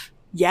stuff?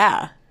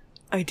 Yeah,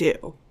 I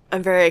do.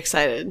 I'm very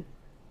excited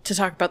to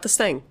talk about this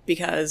thing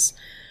because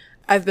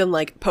I've been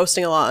like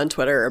posting a lot on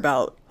Twitter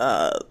about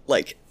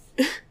like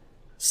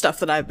stuff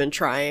that I've been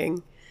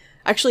trying.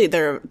 Actually,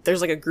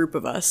 there's like a group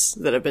of us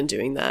that have been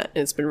doing that,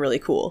 and it's been really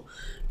cool.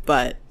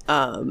 But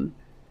and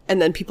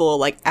then people will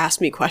like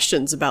ask me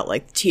questions about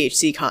like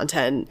THC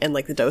content and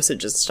like the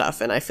dosage and stuff,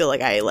 and I feel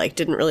like I like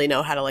didn't really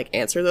know how to like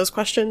answer those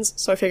questions,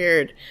 so I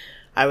figured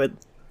I would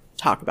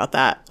talk about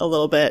that a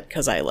little bit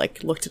because I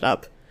like looked it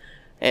up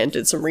and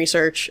did some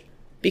research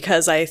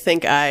because I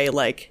think I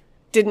like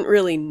didn't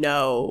really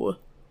know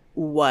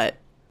what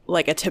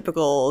like a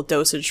typical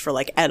dosage for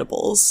like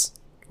edibles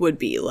would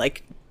be,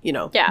 like, you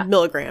know,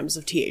 milligrams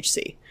of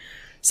THC.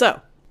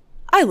 So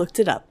I looked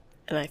it up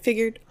and I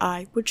figured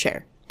I would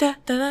share.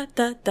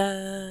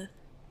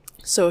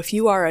 So if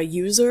you are a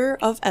user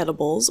of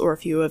edibles or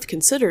if you have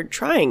considered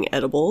trying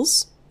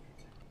edibles,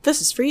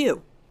 this is for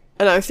you.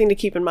 Another thing to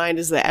keep in mind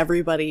is that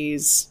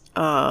everybody's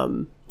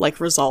like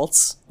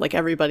results, like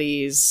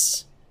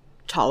everybody's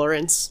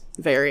tolerance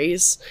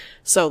varies.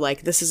 So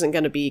like this isn't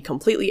going to be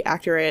completely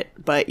accurate,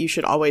 but you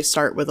should always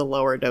start with a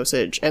lower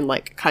dosage and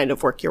like kind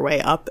of work your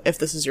way up if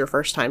this is your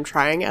first time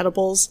trying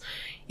edibles.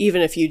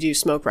 Even if you do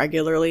smoke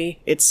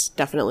regularly, it's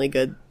definitely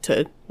good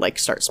to like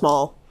start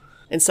small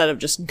instead of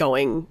just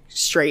going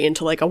straight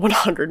into like a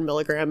 100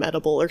 milligram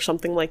edible or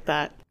something like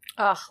that.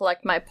 Ugh,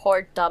 like my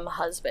poor dumb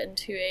husband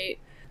who ate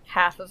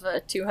half of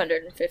a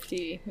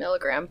 250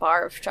 milligram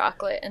bar of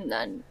chocolate and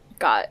then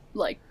got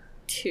like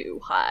too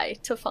high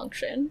to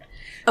function.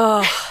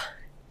 Ugh.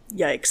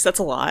 Yikes, that's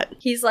a lot.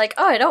 He's like,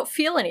 oh, I don't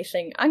feel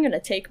anything. I'm gonna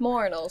take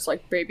more. And I was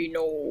like, baby,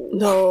 no.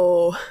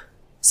 No.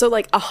 So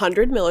like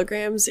 100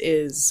 milligrams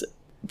is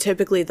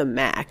typically the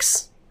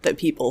max that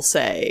people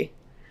say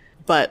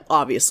but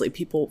obviously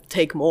people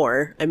take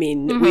more. I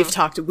mean, we've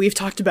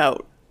talked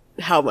about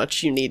how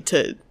much you need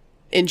to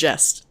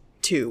ingest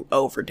to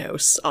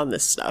overdose on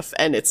this stuff,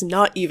 and it's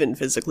not even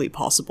physically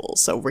possible,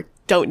 so we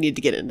don't need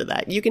to get into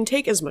that. You can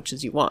take as much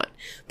as you want,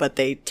 but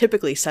they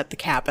typically set the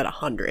cap at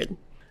 100,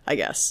 I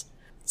guess.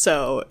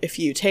 So if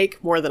you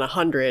take more than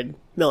 100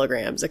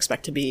 milligrams,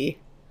 expect to be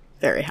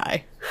very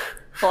high.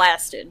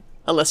 Blasted.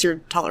 Unless your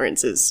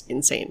tolerance is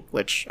insane,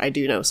 which I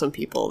do know some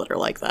people that are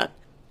like that.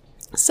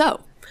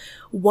 So,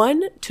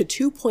 1 to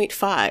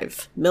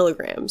 2.5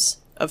 milligrams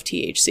of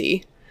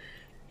THC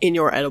in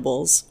your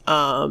edibles.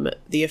 The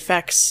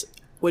effects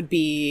would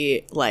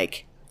be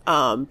like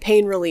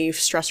pain relief,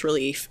 stress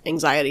relief,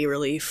 anxiety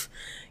relief.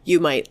 You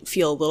might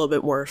feel a little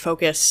bit more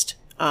focused.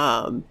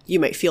 You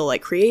might feel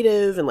like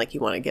creative and like you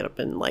want to get up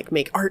and like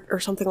make art or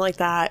something like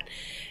that.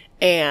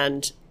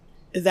 And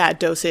that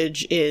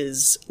dosage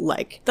is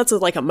like, that's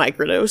like a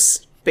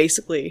microdose,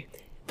 basically.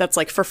 That's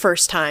like for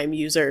first time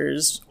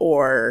users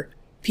or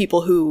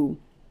people who,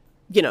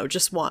 you know,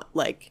 just want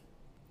like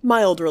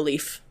mild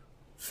relief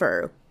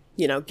for,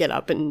 you know, get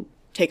up and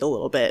take a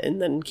little bit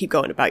and then keep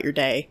going about your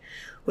day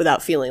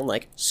without feeling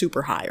like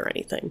super high or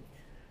anything.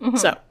 Mm-hmm.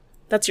 So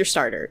that's your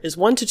starter, is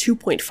 1 to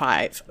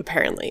 2.5,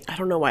 apparently. I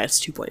don't know why it's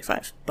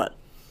 2.5, but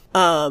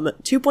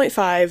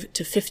 2.5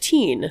 to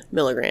 15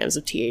 milligrams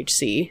of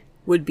THC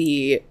would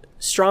be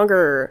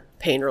stronger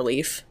pain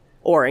relief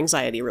or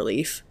anxiety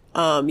relief.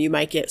 You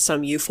might get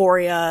some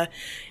euphoria.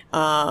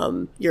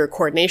 Your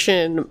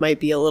coordination might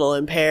be a little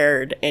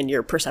impaired and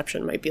your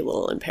perception might be a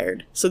little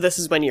impaired. So this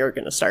is when you're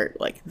going to start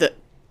like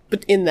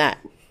but in that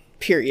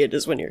period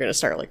is when you're going to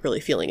start like really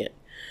feeling it.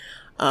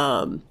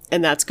 And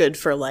that's good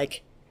for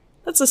like,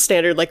 that's a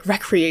standard like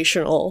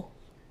recreational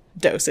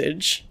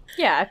dosage.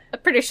 Yeah, I'm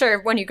pretty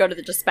sure when you go to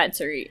the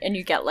dispensary and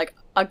you get like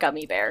a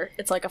gummy bear,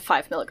 it's like a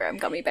 5 milligram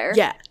gummy bear.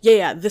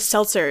 Yeah. The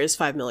seltzer is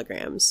 5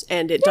 milligrams.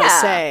 And it does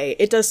say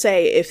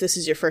if this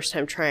is your first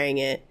time trying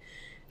it,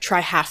 try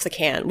half the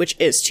can, which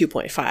is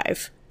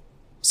 2.5.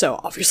 So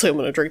obviously I'm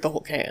going to drink the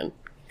whole can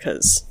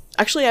because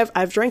actually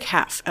I've drank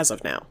half as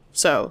of now.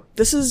 So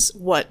this is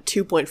what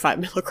 2.5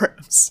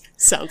 milligrams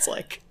sounds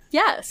like.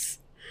 Yes.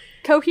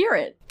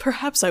 Coherent.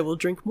 Perhaps I will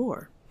drink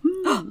more.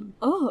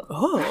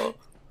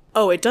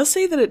 Oh, it does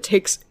say that it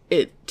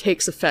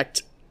takes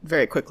effect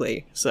very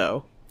quickly,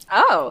 so.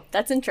 Oh,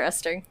 that's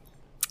interesting.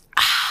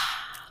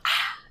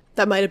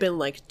 That might have been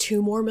like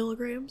 2 more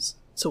milligrams,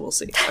 so we'll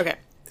see. Okay.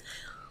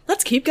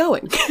 Let's keep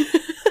going.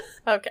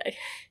 Okay.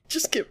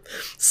 Just get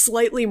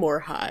slightly more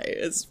high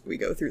as we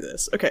go through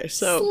this. Okay,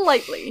 so.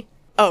 Slightly.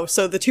 Oh,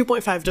 so the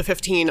 2.5 to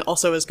 15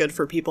 also is good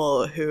for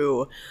people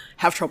who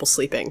have trouble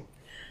sleeping.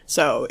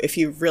 So if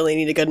you really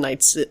need a good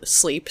night's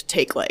sleep,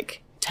 take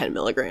like 10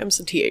 milligrams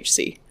of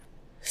THC.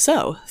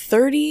 So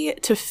 30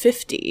 to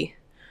 50.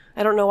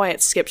 I don't know why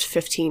it skipped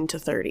 15 to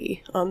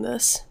 30 on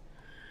this.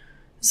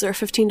 Is there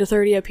 15 to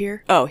 30 up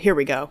here? Oh, here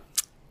we go.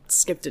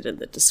 Skipped it in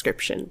the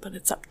description, but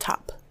it's up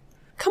top.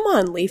 Come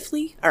on,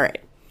 Leafly. All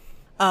right.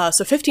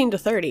 So 15 to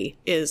 30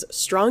 is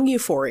strong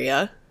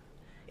euphoria.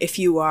 If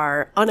you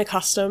are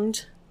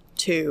unaccustomed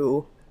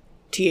to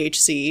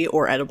THC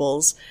or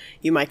edibles,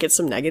 you might get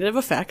some negative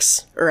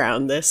effects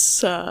around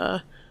this,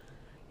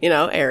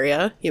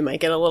 area. You might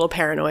get a little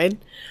paranoid.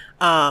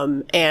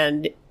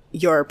 And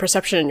your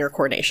perception and your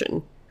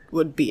coordination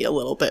would be a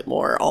little bit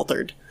more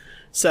altered.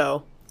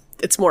 So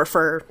it's more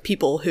for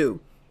people who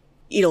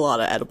eat a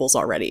lot of edibles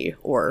already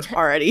or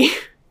already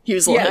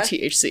use a lot of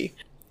THC.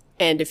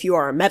 And if you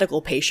are a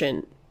medical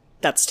patient,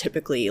 that's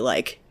typically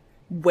like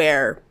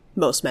where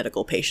most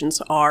medical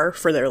patients are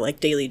for their like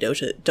daily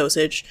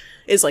dosage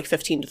is like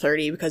 15 to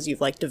 30 because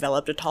you've like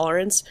developed a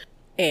tolerance.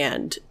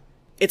 And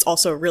it's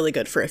also really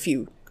good for if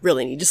you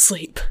really need to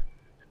sleep.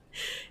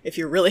 If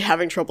you're really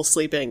having trouble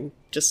sleeping,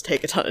 just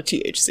take a ton of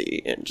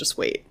THC and just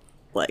wait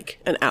like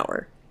an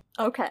hour.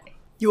 Okay.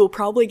 You will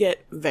probably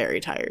get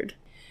very tired.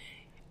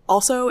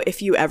 Also,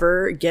 if you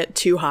ever get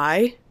too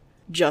high,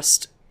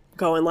 just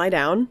go and lie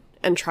down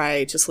and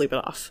try to sleep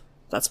it off.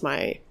 That's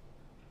my,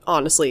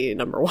 honestly,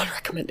 number one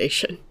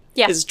recommendation.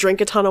 Yeah. Is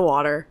drink a ton of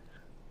water.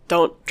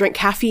 Don't drink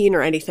caffeine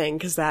or anything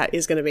because that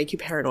is going to make you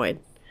paranoid.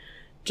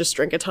 Just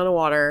drink a ton of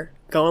water,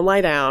 go and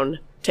lie down,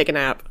 take a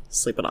nap,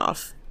 sleep it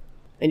off.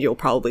 And you'll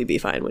probably be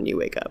fine when you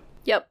wake up.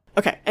 Yep.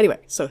 Okay, anyway,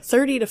 so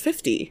 30 to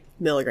 50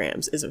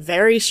 milligrams is a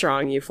very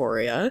strong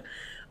euphoria,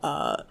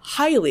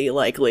 highly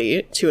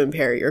likely to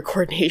impair your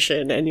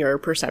coordination and your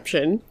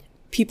perception.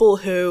 People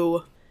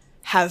who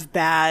have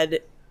bad,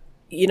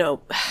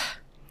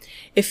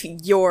 if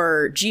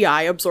your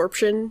GI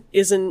absorption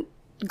isn't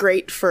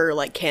great for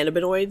like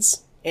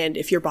cannabinoids, and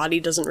if your body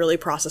doesn't really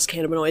process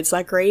cannabinoids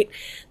that great,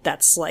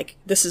 that's like,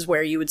 this is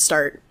where you would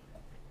start,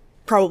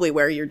 probably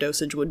where your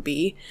dosage would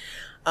be.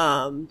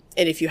 And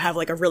if you have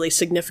like a really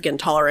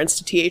significant tolerance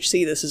to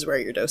THC, this is where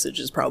your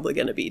dosage is probably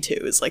going to be too,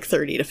 is like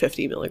 30 to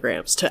 50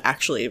 milligrams to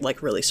actually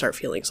like really start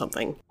feeling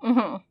something.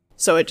 Mm-hmm.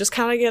 So it just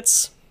kind of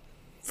gets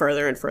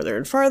further and further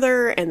and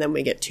further, and then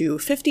we get to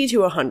 50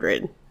 to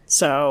 100.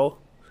 So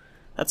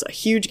that's a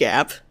huge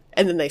gap,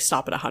 and then they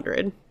stop at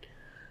 100.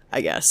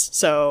 I guess.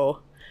 So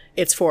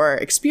it's for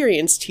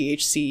experienced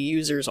THC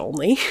users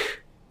only.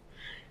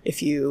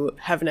 If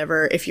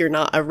you're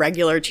not a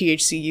regular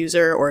THC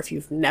user, or if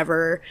you've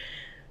never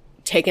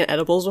taken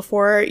edibles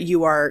before,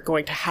 you are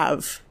going to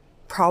have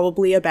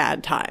probably a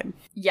bad time.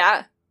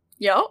 Yeah.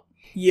 Yep.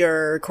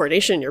 Your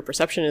coordination, your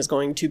perception is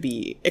going to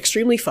be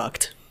extremely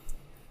fucked.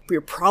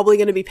 You're probably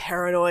going to be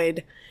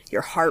paranoid.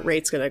 Your heart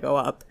rate's going to go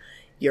up.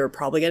 You're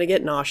probably going to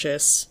get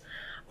nauseous.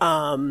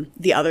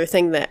 The other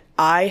thing that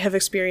I have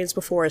experienced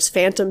before is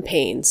phantom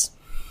pains,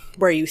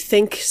 where you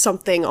think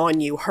something on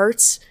you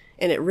hurts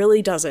and it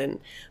really doesn't,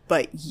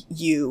 but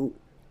you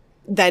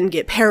then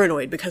get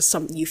paranoid because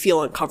you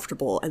feel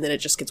uncomfortable, and then it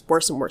just gets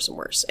worse and worse and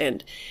worse.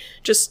 And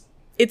just,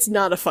 it's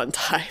not a fun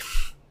time.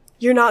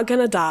 You're not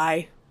going to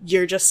die.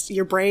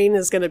 Your brain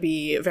is going to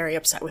be very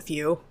upset with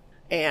you,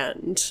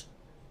 and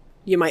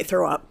you might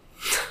throw up.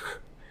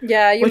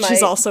 Yeah, you might. Which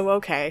is also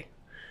okay.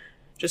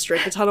 Just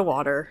drink a ton of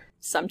water.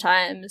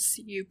 Sometimes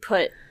you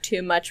put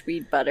too much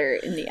weed butter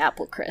in the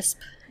apple crisp.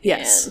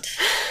 Yes. And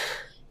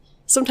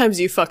sometimes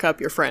you fuck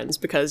up your friends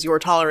because your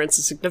tolerance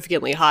is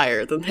significantly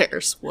higher than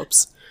theirs.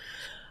 Whoops.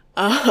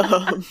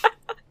 My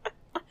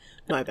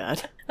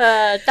bad.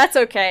 That's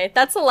okay.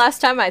 That's the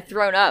last time I've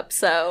thrown up,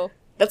 so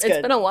That's good.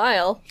 It's been a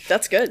while.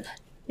 That's good.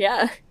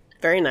 Yeah.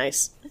 Very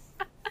nice.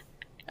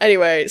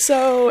 Anyway,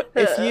 so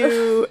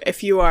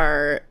if you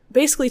are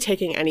basically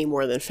taking any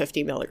more than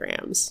 50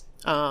 milligrams,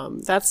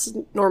 that's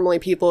normally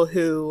people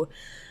who,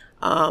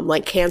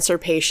 like cancer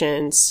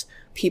patients,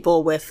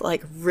 people with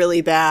like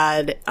really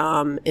bad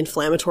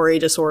inflammatory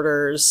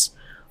disorders,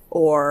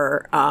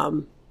 or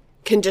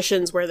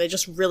conditions where they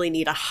just really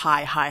need a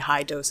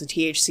high dose of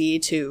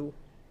THC to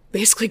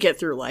basically get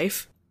through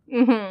life.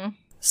 Mm-hmm.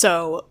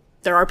 So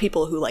there are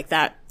people who like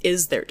that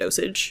is their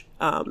dosage,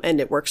 and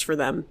it works for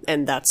them,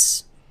 and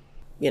that's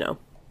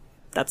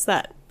that's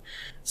that.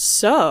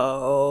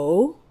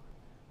 So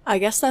I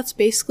guess that's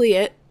basically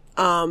it.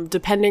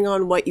 Depending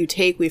on what you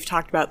take, we've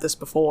talked about this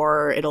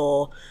before,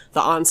 the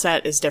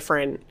onset is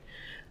different.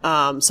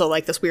 So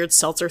like this weird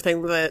seltzer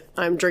thing that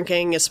I'm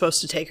drinking is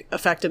supposed to take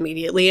effect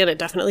immediately, and it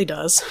definitely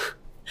does.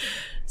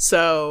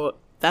 So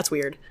that's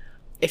weird.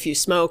 If you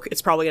smoke,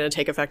 it's probably going to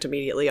take effect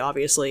immediately,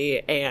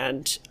 obviously.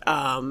 And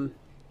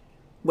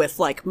with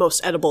like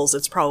most edibles,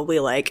 it's probably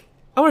like,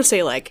 I want to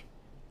say like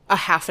a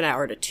half an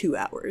hour to 2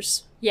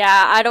 hours.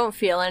 Yeah, I don't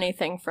feel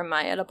anything from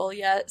my edible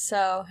yet,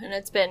 and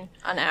it's been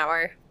an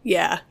hour.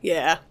 Yeah.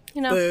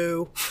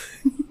 Boo.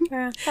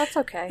 Yeah, that's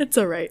okay. It's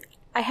all right.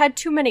 I had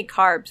too many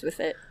carbs with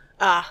it.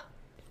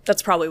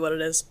 That's probably what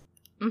it is.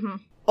 Mm-hmm.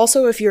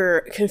 Also, if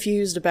you're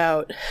confused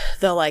about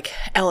the like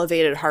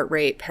elevated heart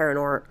rate,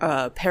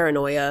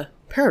 paranoia.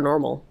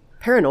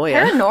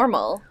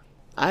 Paranormal.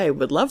 I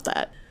would love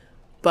that.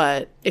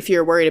 But if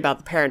you're worried about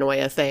the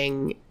paranoia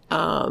thing,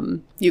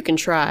 you can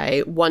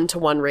try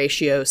 1-to-1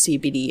 ratio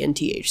CBD and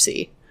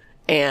THC.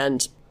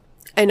 And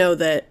I know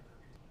that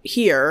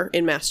here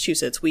in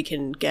Massachusetts, we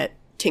can get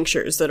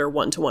tinctures that are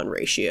 1-to-1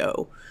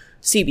 ratio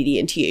CBD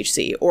and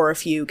THC. Or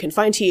if you can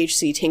find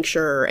THC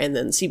tincture and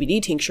then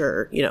CBD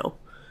tincture,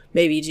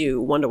 maybe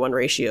do 1-to-1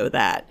 ratio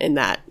that. And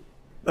that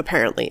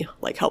apparently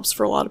like helps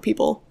for a lot of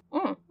people.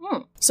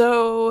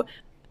 So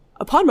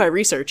upon my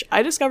research,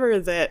 I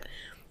discovered that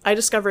I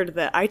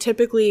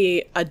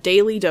typically, a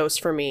daily dose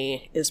for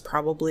me is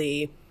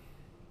probably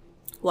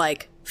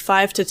like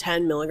 5 to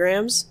 10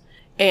 milligrams.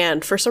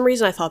 And for some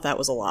reason I thought that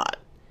was a lot.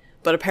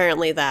 But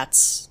apparently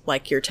that's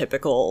like your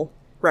typical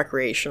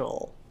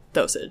recreational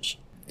dosage.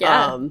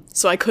 Yeah.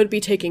 So I could be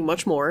taking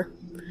much more,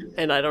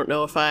 and I don't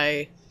know if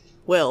I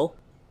will.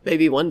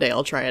 Maybe one day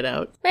I'll try it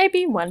out.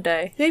 Maybe one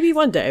day.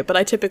 But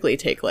I typically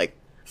take like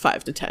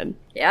 5 to 10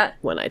 Yeah.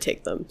 when I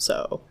take them.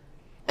 So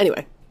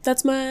anyway,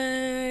 that's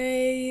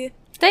my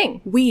Thing.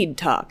 weed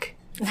talk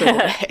for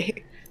the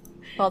day.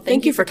 Well,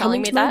 thank you for telling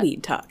coming me to my that.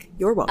 weed talk.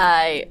 You're welcome.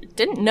 I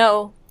didn't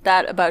know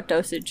that about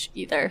dosage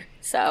either,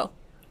 so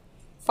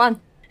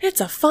fun. It's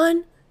a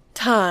fun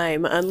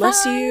time,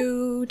 unless Fun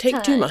you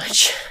take too time.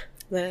 much.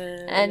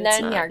 And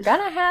then you're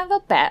gonna have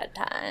a bad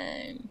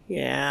time.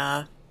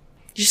 Yeah.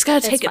 You just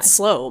gotta take it fine.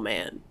 slow,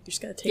 man. You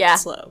just gotta take Yeah. it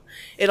slow.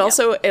 It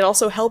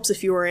also helps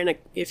if you are in a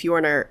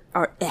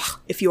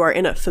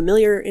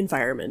familiar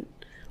environment.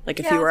 Like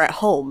if you Yeah. are at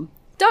home.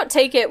 Don't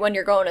take it when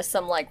you're going to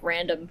some like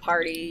random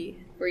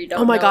party where you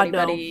don't Oh my know God, no.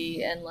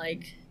 anybody and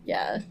like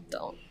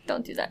don't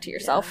do that to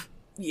yourself.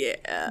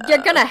 Yeah. You're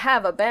gonna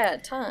have a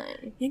bad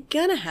time. You're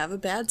gonna have a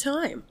bad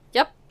time.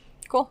 Yep.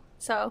 Cool.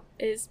 So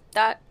is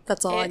that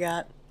That's all I it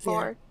got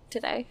for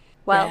today?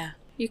 Well, Yeah.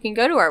 you can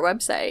go to our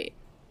website,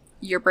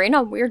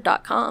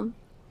 yourbrainonweird.com,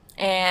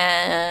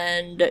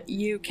 and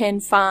you can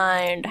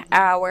find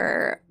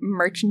our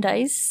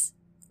merchandise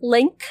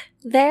link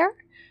there.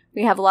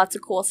 We have lots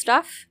of cool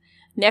stuff.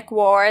 Nick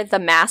wore the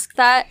mask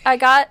that I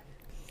got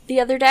the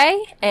other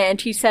day,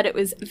 and he said it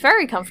was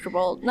very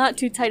comfortable, not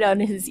too tight on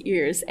his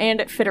ears, and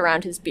it fit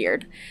around his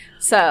beard.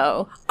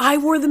 So, I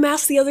wore the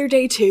mask the other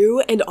day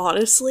too, and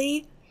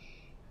honestly,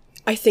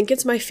 I think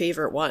it's my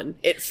favorite one.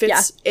 It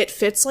fits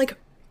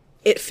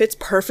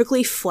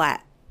perfectly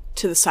flat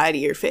to the side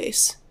of your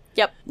face.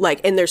 Yep. Like,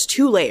 and there's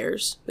 2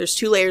 layers. There's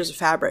 2 layers of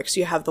fabric. So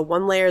you have the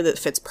one layer that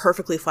fits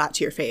perfectly flat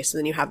to your face, and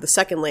then you have the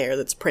second layer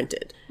that's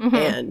printed.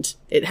 And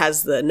it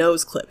has the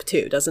nose clip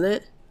too, doesn't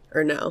it?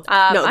 Or no?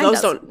 No, mine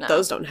those doesn't, don't. no.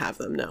 Those don't have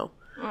them. No.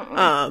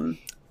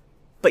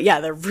 But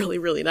yeah, they're really,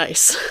 really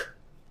nice.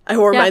 I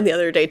wore mine the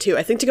other day too.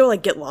 I think to go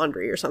like get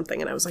laundry or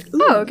something, and I was like,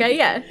 ooh. Oh, okay,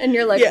 yeah. And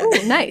you're like,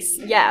 ooh, nice.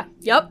 Yeah,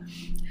 yep.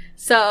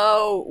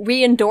 So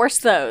we endorse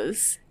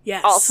those.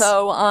 Yes.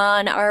 Also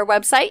on our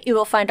website, you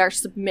will find our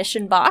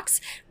submission box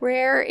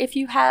where if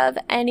you have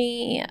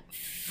any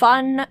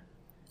fun,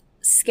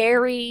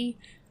 scary,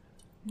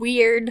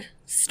 weird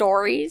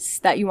stories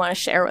that you want to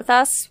share with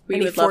us, we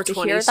Any would love to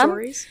 420 hear them.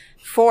 stories?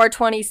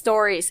 420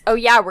 stories. Oh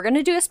yeah, we're going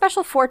to do a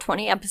special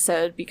 420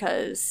 episode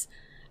because,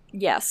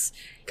 yes.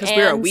 Because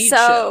we're a weed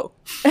show.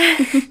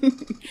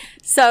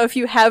 So if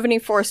you have any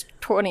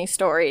 420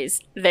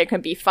 stories, they can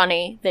be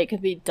funny, they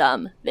can be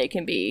dumb, they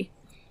can be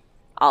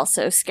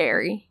also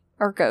scary,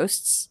 or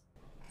ghosts,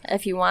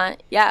 if you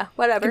want. Yeah,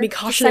 whatever. It can be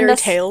cautionary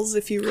tales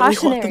if you really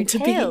want them to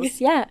be.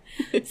 Yeah.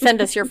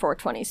 Send us your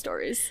 420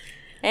 stories.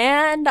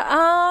 And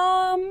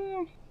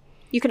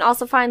you can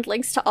also find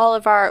links to all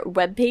of our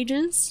web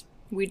pages.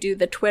 We do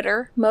the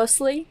Twitter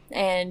mostly,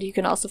 and you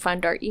can also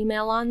find our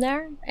email on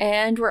there.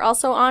 And we're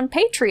also on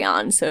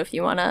Patreon, so if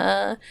you want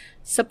to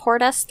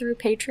support us through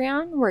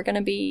Patreon, we're going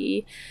to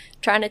be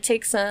trying to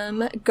take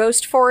some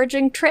ghost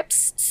foraging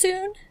trips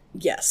soon.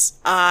 Yes,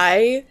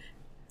 I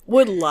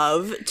would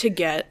love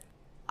to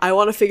I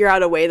want to figure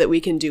out a way that we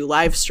can do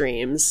live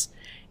streams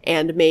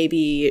and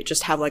maybe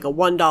just have like a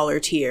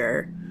 $1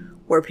 tier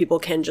where people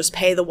can just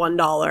pay the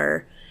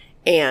 $1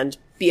 and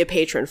be a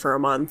patron for a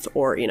month,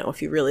 or, you know,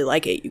 if you really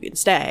like it, you can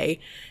stay.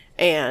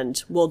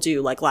 And we'll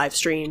do like live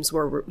streams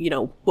where we're, you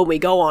know, when we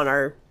go on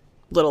our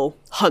little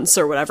hunts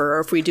or whatever, or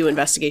if we do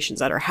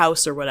investigations at our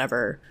house or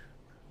whatever,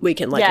 we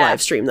can like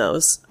live stream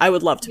those. I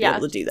would love to be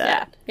able to do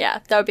that. Yeah,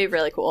 that would be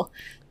really cool.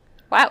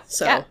 Wow.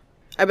 So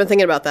I've been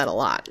thinking about that a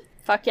lot.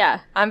 Fuck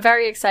yeah. I'm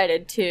very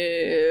excited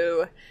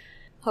to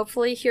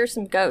hopefully hear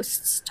some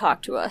ghosts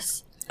talk to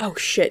us. Oh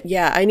shit,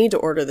 yeah, I need to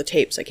order the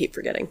tapes. I keep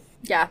forgetting.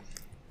 Yeah.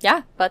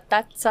 Yeah, but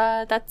that's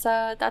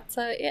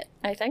it,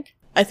 I think.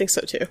 I think so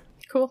too.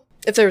 Cool.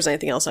 If there was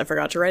anything else, I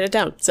forgot to write it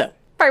down. So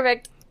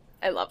perfect.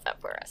 I love that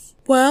for us.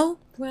 Well,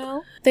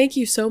 thank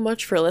you so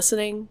much for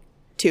listening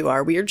to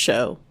our weird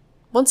show.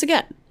 Once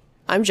again,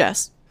 I'm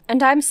Jess.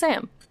 And I'm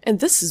Sam. And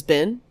this has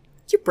been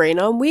Your Brain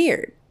on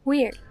Weird.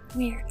 Weird.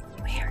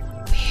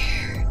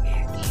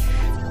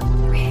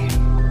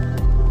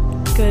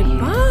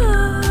 Goodbye.